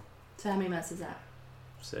April. So how many months is that?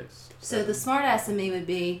 6. So 7, the smart ass in me would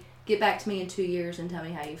be, get back to me in 2 years and tell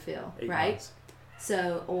me how you feel, 8 right? months.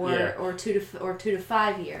 So Yeah. or 2 to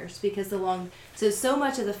 5 years, because so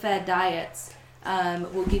much of the fad diets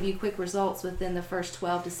will give you quick results within the first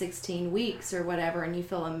 12 to 16 weeks or whatever, and you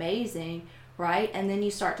feel amazing, right? And then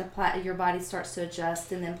you start to your body starts to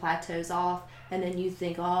adjust and then plateaus off, and then you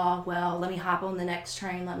think, oh well, let me hop on the next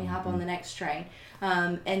train.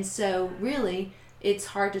 And so really, it's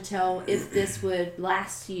hard to tell if this would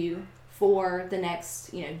last you for the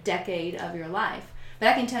next, decade of your life. But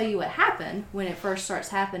I can tell you what happened when it first starts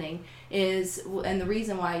happening is, and the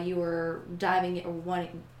reason why you were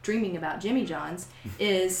dreaming about Jimmy John's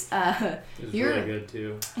is really good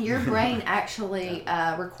too. Your brain actually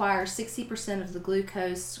requires 60% of the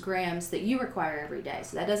glucose grams that you require every day.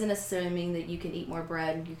 So that doesn't necessarily mean that you can eat more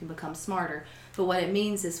bread and you can become smarter. But what it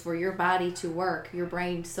means is for your body to work, your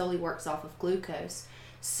brain solely works off of glucose.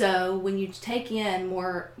 So when you take in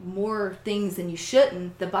more things than you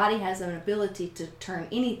shouldn't, the body has an ability to turn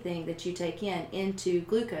anything that you take in into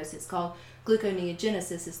glucose. It's called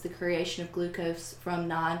gluconeogenesis. It's the creation of glucose from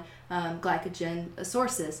non-glycogen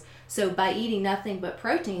sources. So by eating nothing but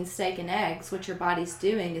protein, steak and eggs, what your body's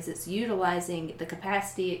doing is it's utilizing the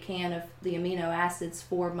capacity it can of the amino acids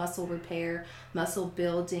for muscle repair, muscle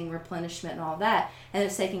building, replenishment, and all that. And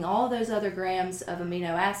it's taking all those other grams of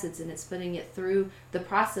amino acids and it's putting it through the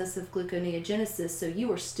process of gluconeogenesis. So you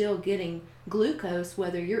are still getting glucose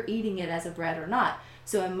whether you're eating it as a bread or not.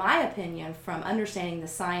 So in my opinion, from understanding the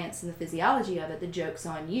science and the physiology of it, the joke's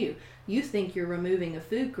on you. You think you're removing a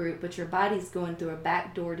food group, but your body's going through a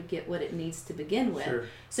back door to get what it needs to begin with. Sure.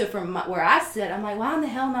 So from where I sit, I'm like, why in the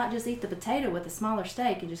hell not just eat the potato with a smaller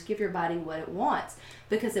steak and just give your body what it wants?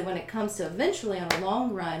 Because when it comes to eventually on a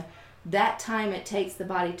long run, that time it takes the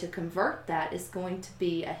body to convert that is going to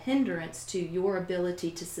be a hindrance to your ability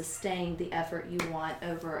to sustain the effort you want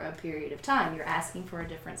over a period of time. You're asking for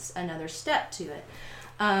another step to it.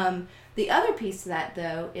 The other piece of that,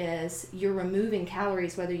 though, is you're removing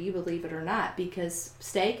calories whether you believe it or not, because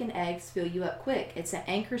steak and eggs fill you up quick. It's an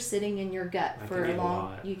anchor sitting in your gut for a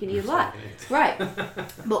long. You can eat a lot, right?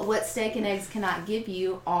 But what steak and eggs cannot give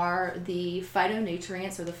you are the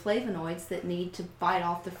phytonutrients or the flavonoids that need to fight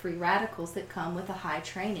off the free radicals that come with a high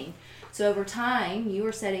training. So over time, you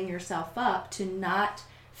are setting yourself up to not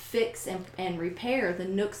fix and repair the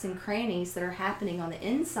nooks and crannies that are happening on the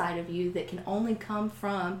inside of you that can only come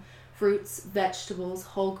from fruits, vegetables,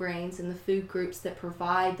 whole grains, and the food groups that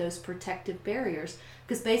provide those protective barriers.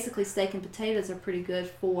 Because basically steak and potatoes are pretty good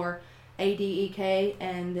for ADEK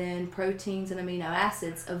and then proteins and amino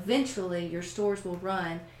acids. Eventually your stores will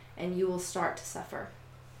run and you will start to suffer.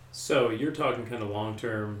 So you're talking kind of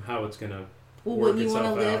long-term, how it's going to Well, work wouldn't you want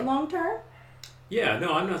to live out. long-term? Yeah,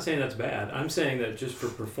 no, I'm not saying that's bad. I'm saying that just for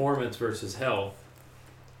performance versus health.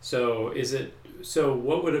 So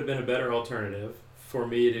what would have been a better alternative for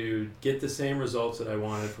me to get the same results that I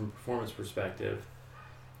wanted from a performance perspective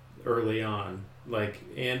early on, but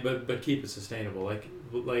keep it sustainable? If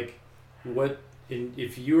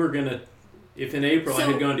in April I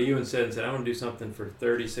had gone to you and said I want to do something for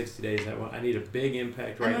 30, 60 days, I need a big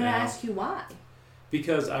impact right now. I'm going to ask you why.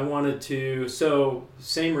 Because I wanted to,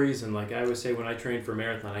 same reason, like I always say when I train for a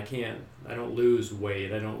marathon, I don't lose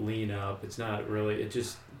weight, I don't lean up, it's not really,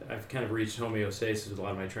 I've kind of reached homeostasis with a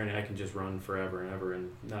lot of my training. I can just run forever and ever and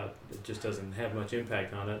it just doesn't have much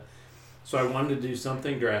impact on it. So I wanted to do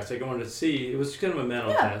something drastic. I wanted to see, it was kind of a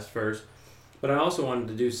mental test first, but I also wanted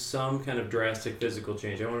to do some kind of drastic physical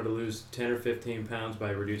change. I wanted to lose 10 or 15 pounds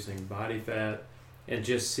by reducing body fat and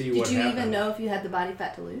just see what happened. Did you even know if you had the body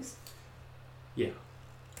fat to lose? Yeah.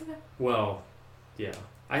 Okay. Well, yeah.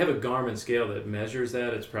 I have a Garmin scale that measures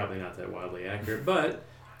that. It's probably not that wildly accurate, but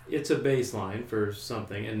it's a baseline for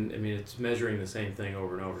something. And I mean, it's measuring the same thing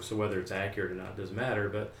over and over. So whether it's accurate or not doesn't matter,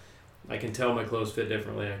 but I can tell my clothes fit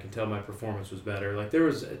differently. I can tell my performance was better. Like there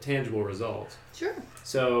was tangible results. Sure.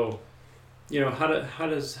 So, how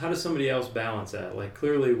does somebody else balance that? Like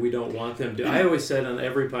clearly we don't want them to. I always said on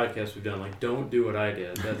every podcast we've done, like, don't do what I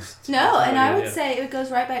did. That's and I would say it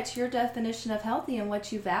goes right back to your definition of healthy and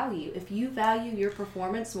what you value. If you value your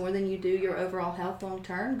performance more than you do your overall health long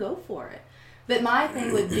term, go for it. But my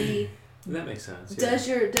thing would be, that makes sense. Yeah.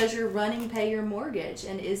 Does your running pay your mortgage,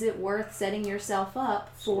 and is it worth setting yourself up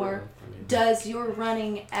for? Does your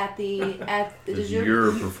running does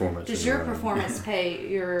your performance pay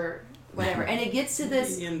your whatever? And it gets to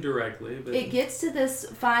this indirectly, but it gets to this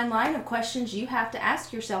fine line of questions you have to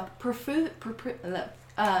ask yourself.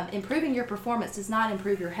 Improving your performance does not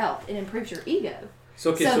improve your health; it improves your ego.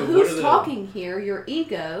 So who's talking here? Your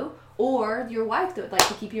ego or your wife that would like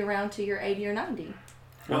to keep you around till you're 80 or 90?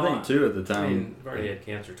 Well, I think too at the time. I mean, I've already had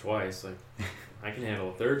cancer twice. Like, I can handle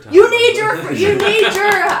a third time. You need your fruits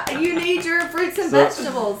and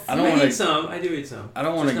vegetables. I do eat some. I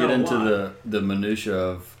don't want to get into the minutia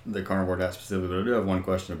of the carnivore diet specifically, but I do have one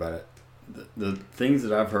question about it. The things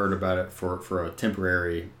that I've heard about it for a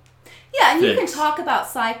temporary. Yeah, and you can talk about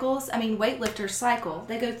cycles. I mean, weightlifters cycle.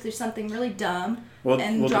 They go through something really dumb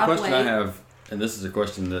and drop weight. The question I have, and this is a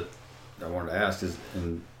question that I wanted to ask, is,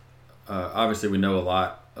 and obviously we know a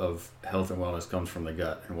lot of health and wellness comes from the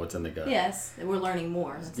gut and what's in the gut. Yes, we're learning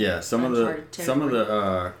more. That's some of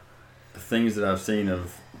the things that I've seen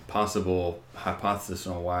of possible hypothesis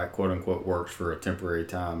on why it quote unquote works for a temporary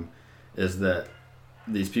time is that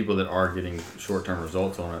these people that are getting short-term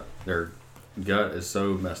results on it, their gut is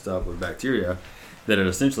so messed up with bacteria that it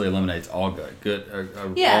essentially eliminates all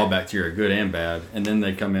all bacteria, good and bad, and then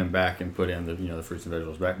they come in back and put in the fruits and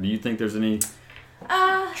vegetables back. Do you think there's any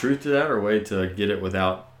truth to that, or a way to get it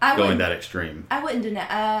without going that extreme? I wouldn't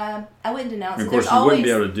denounce. And of course, you wouldn't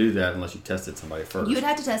be able to do that unless you tested somebody first. You would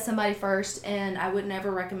have to test somebody first, and I would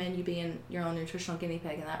never recommend you being your own nutritional guinea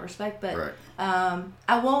pig in that respect. But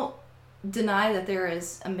I won't deny that there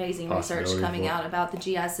is amazing research coming out about the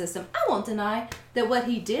GI system. I won't deny that what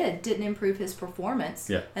he didn't improve his performance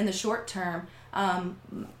in the short term.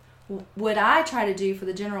 What I try to do for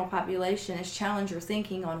the general population is challenge your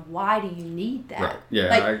thinking on why do you need that. Right.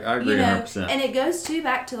 Yeah, I agree 100%. And it goes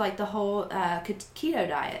back to like the whole keto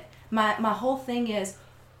diet. My whole thing is,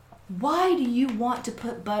 why do you want to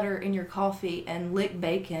put butter in your coffee and lick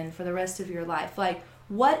bacon for the rest of your life? Like,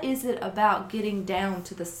 what is it about getting down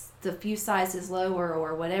to the few sizes lower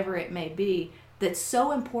or whatever it may be that's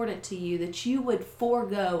so important to you that you would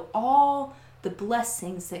forego all the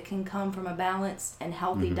blessings that can come from a balanced and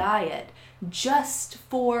healthy diet just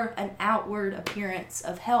for an outward appearance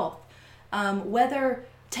of health? Whether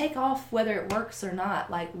it works or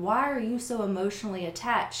not, like, why are you so emotionally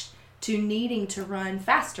attached to needing to run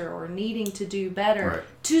faster or needing to do better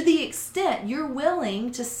to the extent you're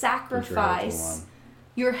willing to sacrifice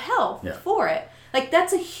your health for it? Like,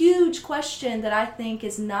 that's a huge question that I think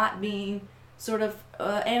is not being sort of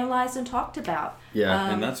analyzed and talked about.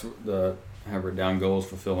 And that's have written down goals,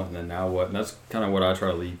 fulfillment, and then now what? And that's kind of what I try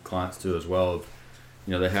to lead clients to as well.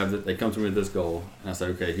 They come to me with this goal, and I say,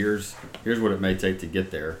 okay, here's what it may take to get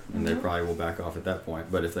there, and they probably will back off at that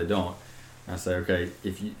point. But if they don't, I say, okay,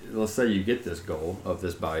 let's say you get this goal of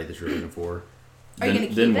this body that you're looking for, are you going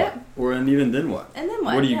to keep it? And even then what? And then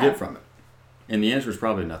what? What do you get from it? And the answer is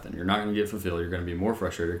probably nothing. You're not going to get fulfilled. You're going to be more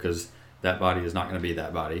frustrated because that body is not going to be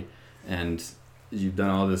that body, and you've done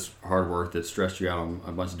all this hard work that stressed you out on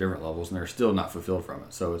a bunch of different levels, and they're still not fulfilled from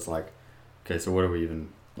it. So it's like, okay, so what do we even?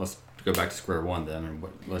 Let's go back to square one then, and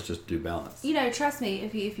let's just do balance. Trust me,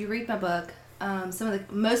 if you read my book,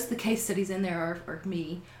 most of the case studies in there are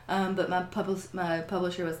me. But my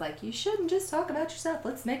publisher was like, you shouldn't just talk about yourself.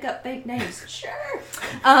 Let's make up fake names. Sure.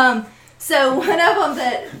 So one of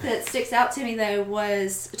them that sticks out to me though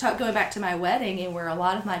was going back to my wedding and where a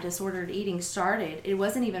lot of my disordered eating started. It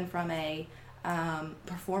wasn't even from a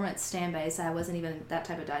performance stand base. I wasn't even that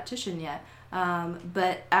type of dietitian yet.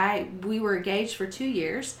 But we were engaged for 2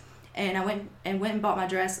 years, and I went and bought my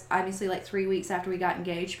dress obviously like 3 weeks after we got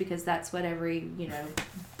engaged, because that's what every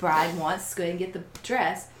bride wants, to go ahead and get the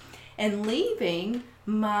dress. And leaving,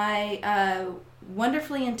 my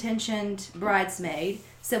wonderfully intentioned bridesmaid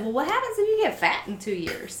said, well, what happens if you get fat in 2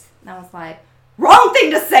 years? And I was like, wrong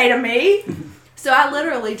thing to say to me. So I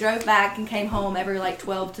literally drove back and came home every like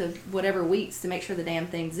 12 to whatever weeks to make sure the damn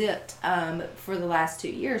thing zipped for the last 2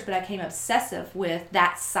 years. But I became obsessive with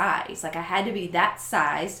that size. Like, I had to be that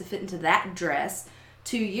size to fit into that dress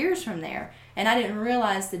 2 years from there. And I didn't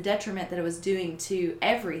realize the detriment that it was doing to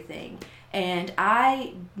everything. And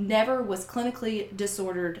I never was clinically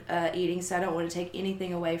disordered eating, so I don't want to take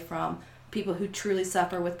anything away from people who truly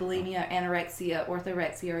suffer with bulimia, anorexia,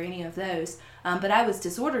 orthorexia, or any of those. But I was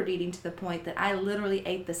disordered eating to the point that I literally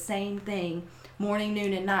ate the same thing morning,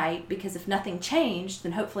 noon, and night, because if nothing changed,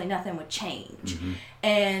 then hopefully nothing would change.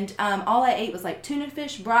 And all I ate was like tuna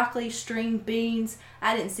fish, broccoli, string beans.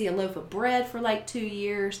 I didn't see a loaf of bread for like 2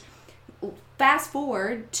 years. Fast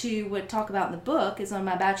forward to what I talk about in the book is on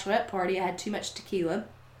my bachelorette party, I had too much tequila.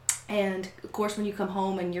 And of course, when you come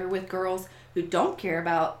home and you're with girls who don't care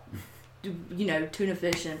about tuna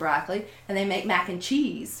fish and broccoli, and they make mac and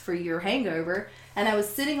cheese for your hangover. And I was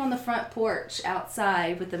sitting on the front porch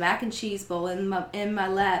outside with the mac and cheese bowl in my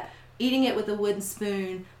lap, eating it with a wooden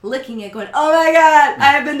spoon, licking it, going, oh my God,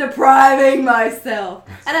 I have been depriving myself.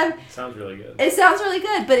 And sounds really good. It sounds really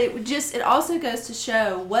good, but it also goes to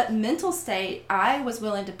show what mental state I was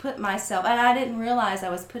willing to put myself, and I didn't realize I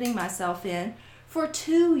was putting myself in for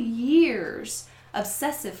 2 years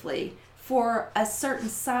obsessively for a certain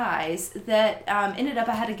size that ended up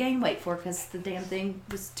I had to gain weight for because the damn thing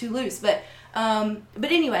was too loose. But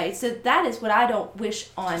anyway, so that is what I don't wish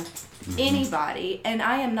on anybody, and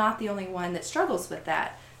I am not the only one that struggles with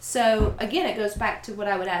that. So again, it goes back to what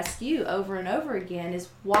I would ask you over and over again is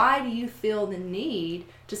why do you feel the need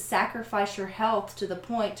to sacrifice your health to the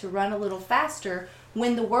point to run a little faster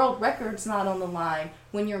when the world record's not on the line,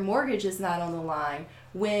 when your mortgage is not on the line,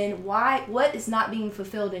 what is not being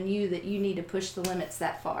fulfilled in you that you need to push the limits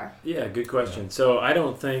that far? Yeah, good question. So I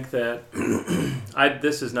don't think that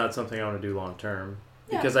this is not something I want to do long term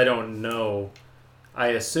because I don't know. I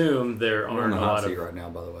assume there aren't a lot of... You're on the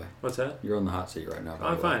hot seat right now, by the way. What's that? You're on the hot seat right now, by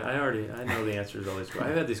I'm the way. fine. I know the answers to all these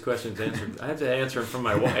questions. I've had these questions answered. I have to answer them from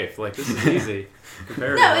my wife. Like, this is easy. No,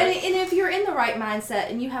 and if you're in the right mindset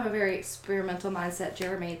and you have a very experimental mindset,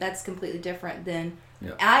 Jeremy, that's completely different than...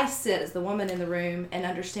 Yep. I sit as the woman in the room and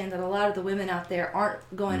understand that a lot of the women out there aren't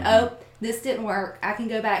going, oh, this didn't work. I can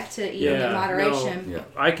go back to eating in moderation. No,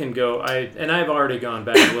 I can go. And I've already gone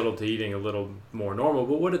back a little to eating a little more normal.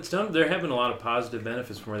 But what it's done, they're having a lot of positive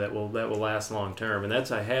benefits for me that will last long term. And that's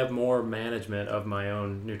I have more management of my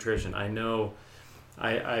own nutrition. I know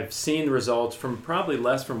I've seen the results from probably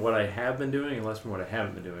less from what I have been doing and less from what I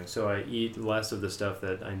haven't been doing. So I eat less of the stuff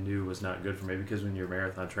that I knew was not good for me because when you're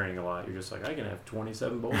marathon training a lot, you're just like, I can have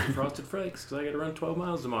 27 bowls of Frosted Flakes because I got to run 12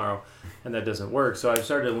 miles tomorrow. And that doesn't work. So I've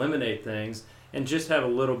started to eliminate things and just have a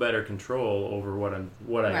little better control over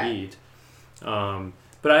what I eat.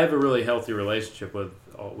 But I have a really healthy relationship with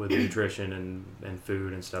nutrition and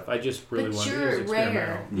food and stuff. I just really want to use experimental.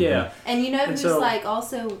 Rare. Yeah. And you know who's like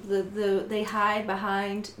also they hide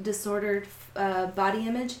behind disordered body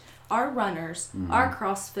image? Are runners, are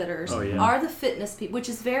CrossFitters, are the fitness people, which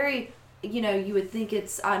is very, you would think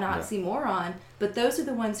it's an oxymoron, but those are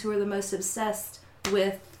the ones who are the most obsessed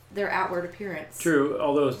with their outward appearance. True,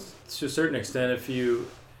 although to a certain extent, if you...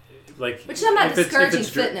 Which I'm not discouraging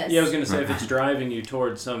fitness. Yeah, I was going to say, if it's driving you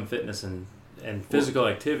towards some fitness and physical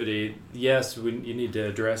activity, yes, you need to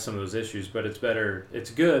address some of those issues, but it's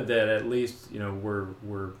good that at least, we're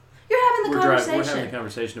having the conversation. We're having a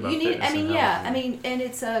conversation about fitness. And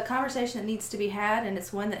it's a conversation that needs to be had, and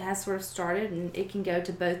it's one that has sort of started, and it can go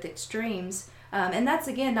to both extremes. And that's,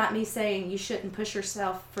 again, not me saying you shouldn't push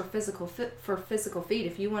yourself for physical feat.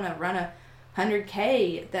 If you want to run a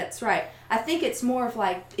 100K, that's right. I think it's more of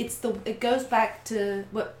like it goes back to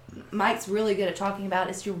what Mike's really good at talking about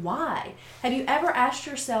is your why. Have you ever asked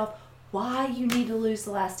yourself why you need to lose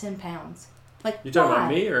the last 10 pounds? Like, you talking about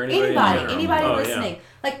me or anybody listening? Yeah.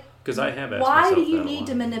 Like, because I have asked why myself do you that need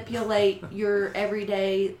to manipulate your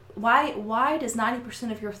everyday? Why does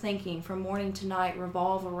 90% of your thinking from morning to night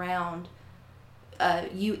revolve around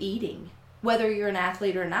you eating, whether you're an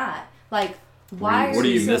athlete or not? Like, why are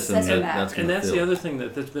you so obsessed with that? And that's the other thing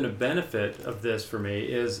that's been a benefit of this for me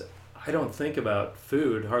is I don't think about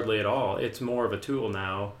food hardly at all. It's more of a tool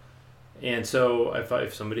now. And so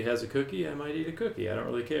if somebody has a cookie, I might eat a cookie. I don't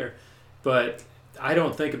really care. But I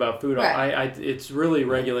don't think about food. Right. It's really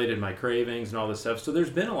regulated my cravings and all this stuff. So there's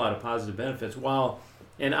been a lot of positive benefits.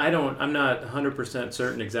 And I'm not 100%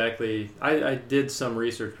 certain exactly. I did some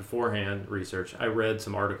research. I read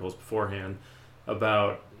some articles beforehand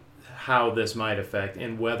about how this might affect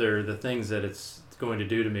and whether the things that it's going to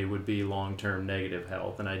do to me would be long-term negative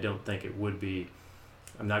health. And I don't think it would be.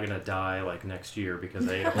 I'm not going to die like next year because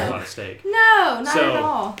I ate a whole lot of steak. No, not at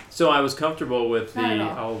all. So I was comfortable with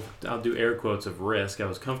I'll do air quotes of risk. I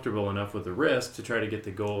was comfortable enough with the risk to try to get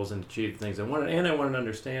the goals and achieve the things I wanted. And I wanted to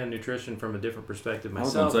understand nutrition from a different perspective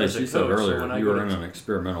myself. I was going to say, she said earlier you were in an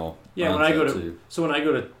experimental when I go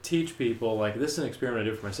to teach people, like, this is an experiment I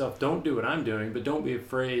did for myself. Don't do what I'm doing, but don't be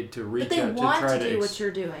afraid to reach out to try to... But they want to do what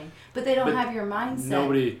you're doing, but they don't have your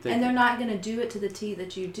mindset. And they're not going to do it to the T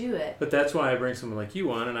that you do it. But that's why I bring someone like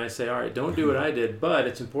you on, and I say, all right, don't do what I did, but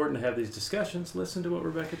it's important to have these discussions. Listen to what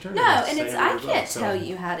Rebecca Turner has to say. I can't tell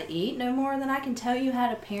you how to eat no more than I can tell you how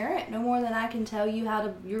to parent, no more than I can tell you how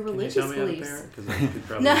to your religious beliefs. Can you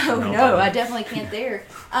tell me how to parent? No, I definitely can't there.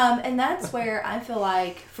 And that's where I feel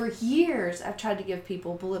like for years I've tried to give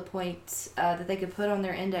people bullet points that they could put on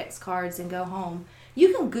their index cards and go home.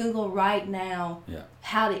 You can Google right now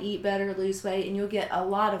how to eat better, lose weight, and you'll get a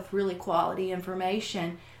lot of really quality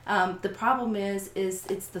information. The problem is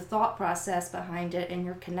it's the thought process behind it and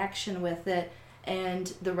your connection with it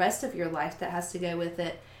and the rest of your life that has to go with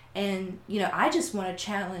it. And, I just want to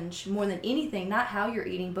challenge more than anything, not how you're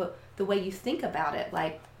eating, but the way you think about it.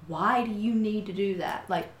 Like, why do you need to do that?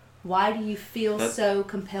 Like, why do you feel so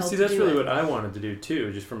compelled to do it? See, that's really what I wanted to do,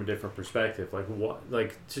 too, just from a different perspective. Like, what,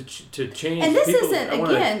 to change and this people. Isn't, I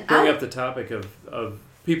want to bring up the topic of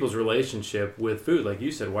people's relationship with food. Like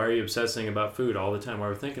you said, why are you obsessing about food all the time? Why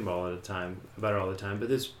are we thinking about it all the time? But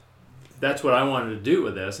that's what I wanted to do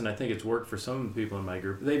with this, and I think it's worked for some people in my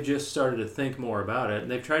group. They've just started to think more about it,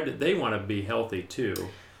 and they want to be healthy, too.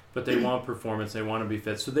 but they want performance, they want to be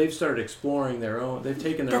fit. So they've started exploring they've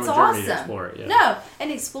taken their That's own journey awesome. to explore it. Yeah. No,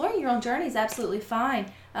 and exploring your own journey is absolutely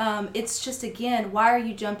fine. It's just, again, why are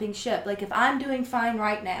you jumping ship? Like, if I'm doing fine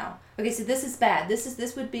right now, okay, so this is bad.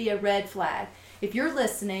 This would be a red flag. If you're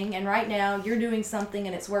listening and right now you're doing something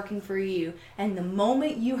and it's working for you, and the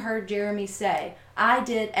moment you heard Jeremy say, I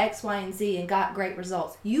did X, Y, and Z and got great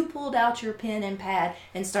results, you pulled out your pen and pad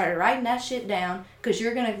and started writing that shit down because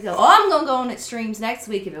you're going to go, I'm going to go on extremes next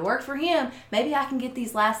week. If it worked for him, maybe I can get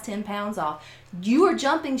these last 10 pounds off. You are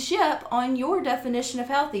jumping ship on your definition of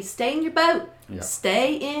healthy. Stay in your boat. Yeah.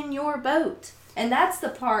 Stay in your boat. And that's the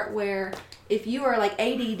part where if you are like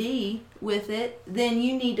ADD with it, then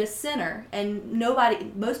you need a center. And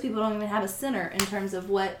most people don't even have a center in terms of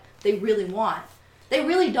what they really want. They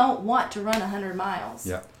really don't want to run 100 miles.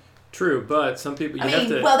 Yeah. True, but some people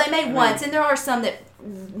they may once, and there are some that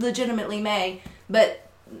legitimately may, but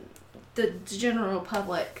the general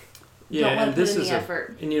public don't want to put in the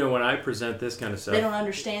effort. And when I present this kind of stuff, they don't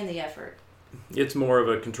understand the effort. It's more of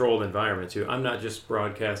a controlled environment too. I'm not just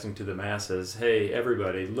broadcasting to the masses, hey,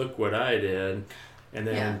 everybody, look what I did. And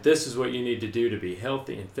then this is what you need to do to be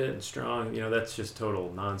healthy and fit and strong. That's just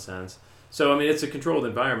total nonsense. So, it's a controlled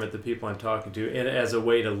environment, the people I'm talking to, and as a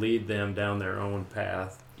way to lead them down their own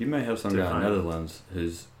path. You may have some guy in the Netherlands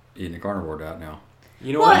who's eating a carnivore diet now.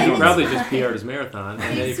 You know what? He probably just PR'd his marathon,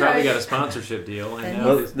 and then he probably got a sponsorship deal. And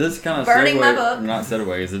now this kind of burning my book. Not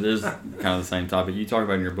segues, it is kind of the same topic. You talk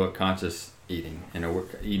about in your book conscious eating and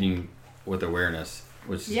eating with awareness,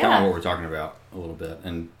 which is kind of what we're talking about a little bit.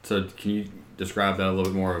 And so can you describe that a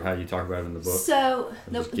little bit more of how you talk about it in the book? So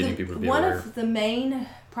one aware. of the main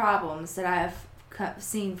problems that I've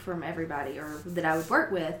seen from everybody or that I would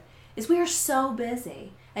work with is we are so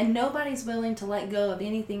busy and nobody's willing to let go of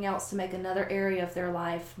anything else to make another area of their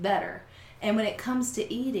life better. And when it comes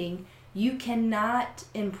to eating, you cannot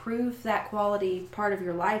improve that quality part of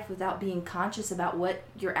your life without being conscious about what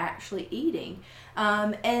you're actually eating.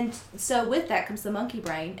 And so with that comes the monkey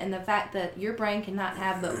brain and the fact that your brain cannot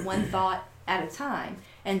have but one thought at a time.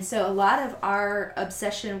 And so a lot of our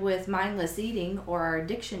obsession with mindless eating or our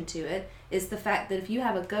addiction to it is the fact that if you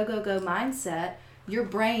have a go mindset, your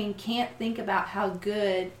brain can't think about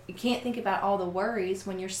you can't think about all the worries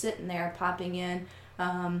when you're sitting there popping in,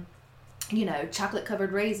 chocolate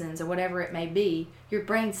covered raisins or whatever it may be. Your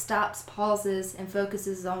brain stops, pauses, and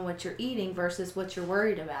focuses on what you're eating versus what you're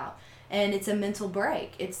worried about. And it's a mental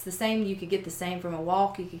break. It's the same, you could get the same from a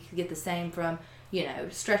walk, you could get the same from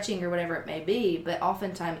stretching or whatever it may be, but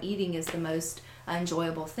oftentimes eating is the most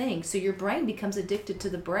enjoyable thing. So your brain becomes addicted to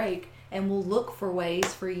the break and will look for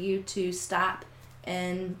ways for you to stop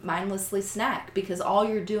and mindlessly snack because all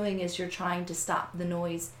you're doing is you're trying to stop the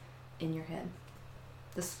noise in your head.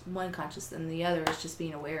 This one conscious and the other is just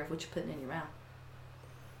being aware of what you're putting in your mouth.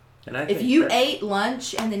 And I if you ate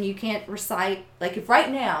lunch and then you can't recite, like if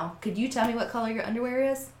right now, could you tell me what color your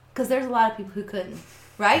underwear is? Because there's a lot of people who couldn't.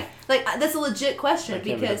 Right? Like, that's a legit question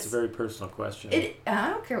because... That's a very personal question. I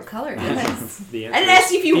don't care what color it is. I didn't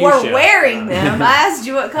ask you if you were wearing them. I asked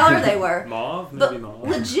you what color they were. Mauve? Maybe but mauve.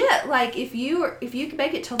 Legit, like, if you could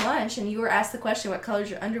make it to lunch and you were asked the question, what color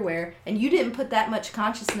is your underwear, and you didn't put that much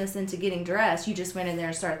consciousness into getting dressed, you just went in there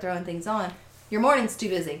and started throwing things on, your morning's too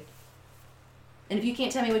busy. And if you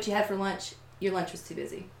can't tell me what you had for lunch, your lunch was too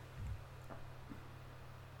busy.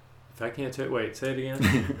 If I can't wait, say it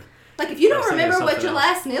again. Like, if you don't remember what your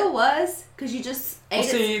last meal was, because you just ate it.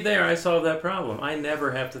 See, there, I solved that problem. I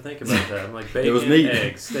never have to think about that. I'm like, bacon, it was meat.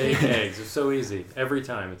 Eggs, steak, eggs. It's so easy. Every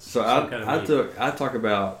time. It's so some kind of meat. I talk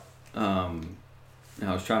about, I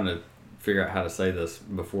was trying to figure out how to say this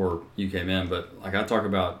before you came in, but like I talk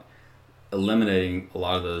about eliminating a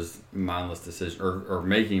lot of those mindless decisions or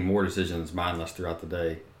making more decisions mindless throughout the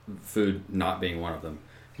day. Food not being one of them,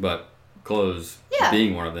 but clothes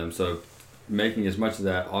being one of them. So making as much of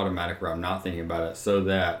that automatic where I'm not thinking about it so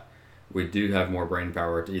that we do have more brain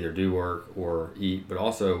power to either do work or eat. But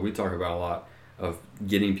also we talk about a lot of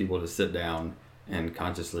getting people to sit down and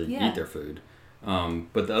consciously eat their food.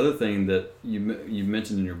 But the other thing that you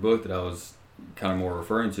mentioned in your book that I was kind of more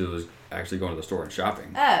referring to was actually going to the store and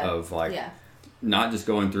shopping. Not just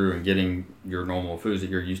going through and getting your normal foods that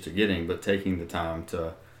you're used to getting, but taking the time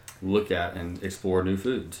to look at and explore new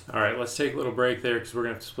foods. All right, let's take a little break there because we're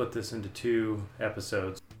going to have to split this into 2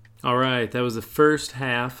 episodes. All right, that was the first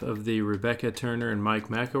half of the Rebecca Turner and Mike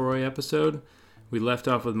McElroy episode. We left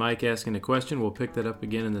off with Mike asking a question. We'll pick that up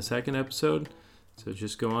again in the second episode. So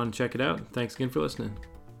just go on and check it out. Thanks again for listening.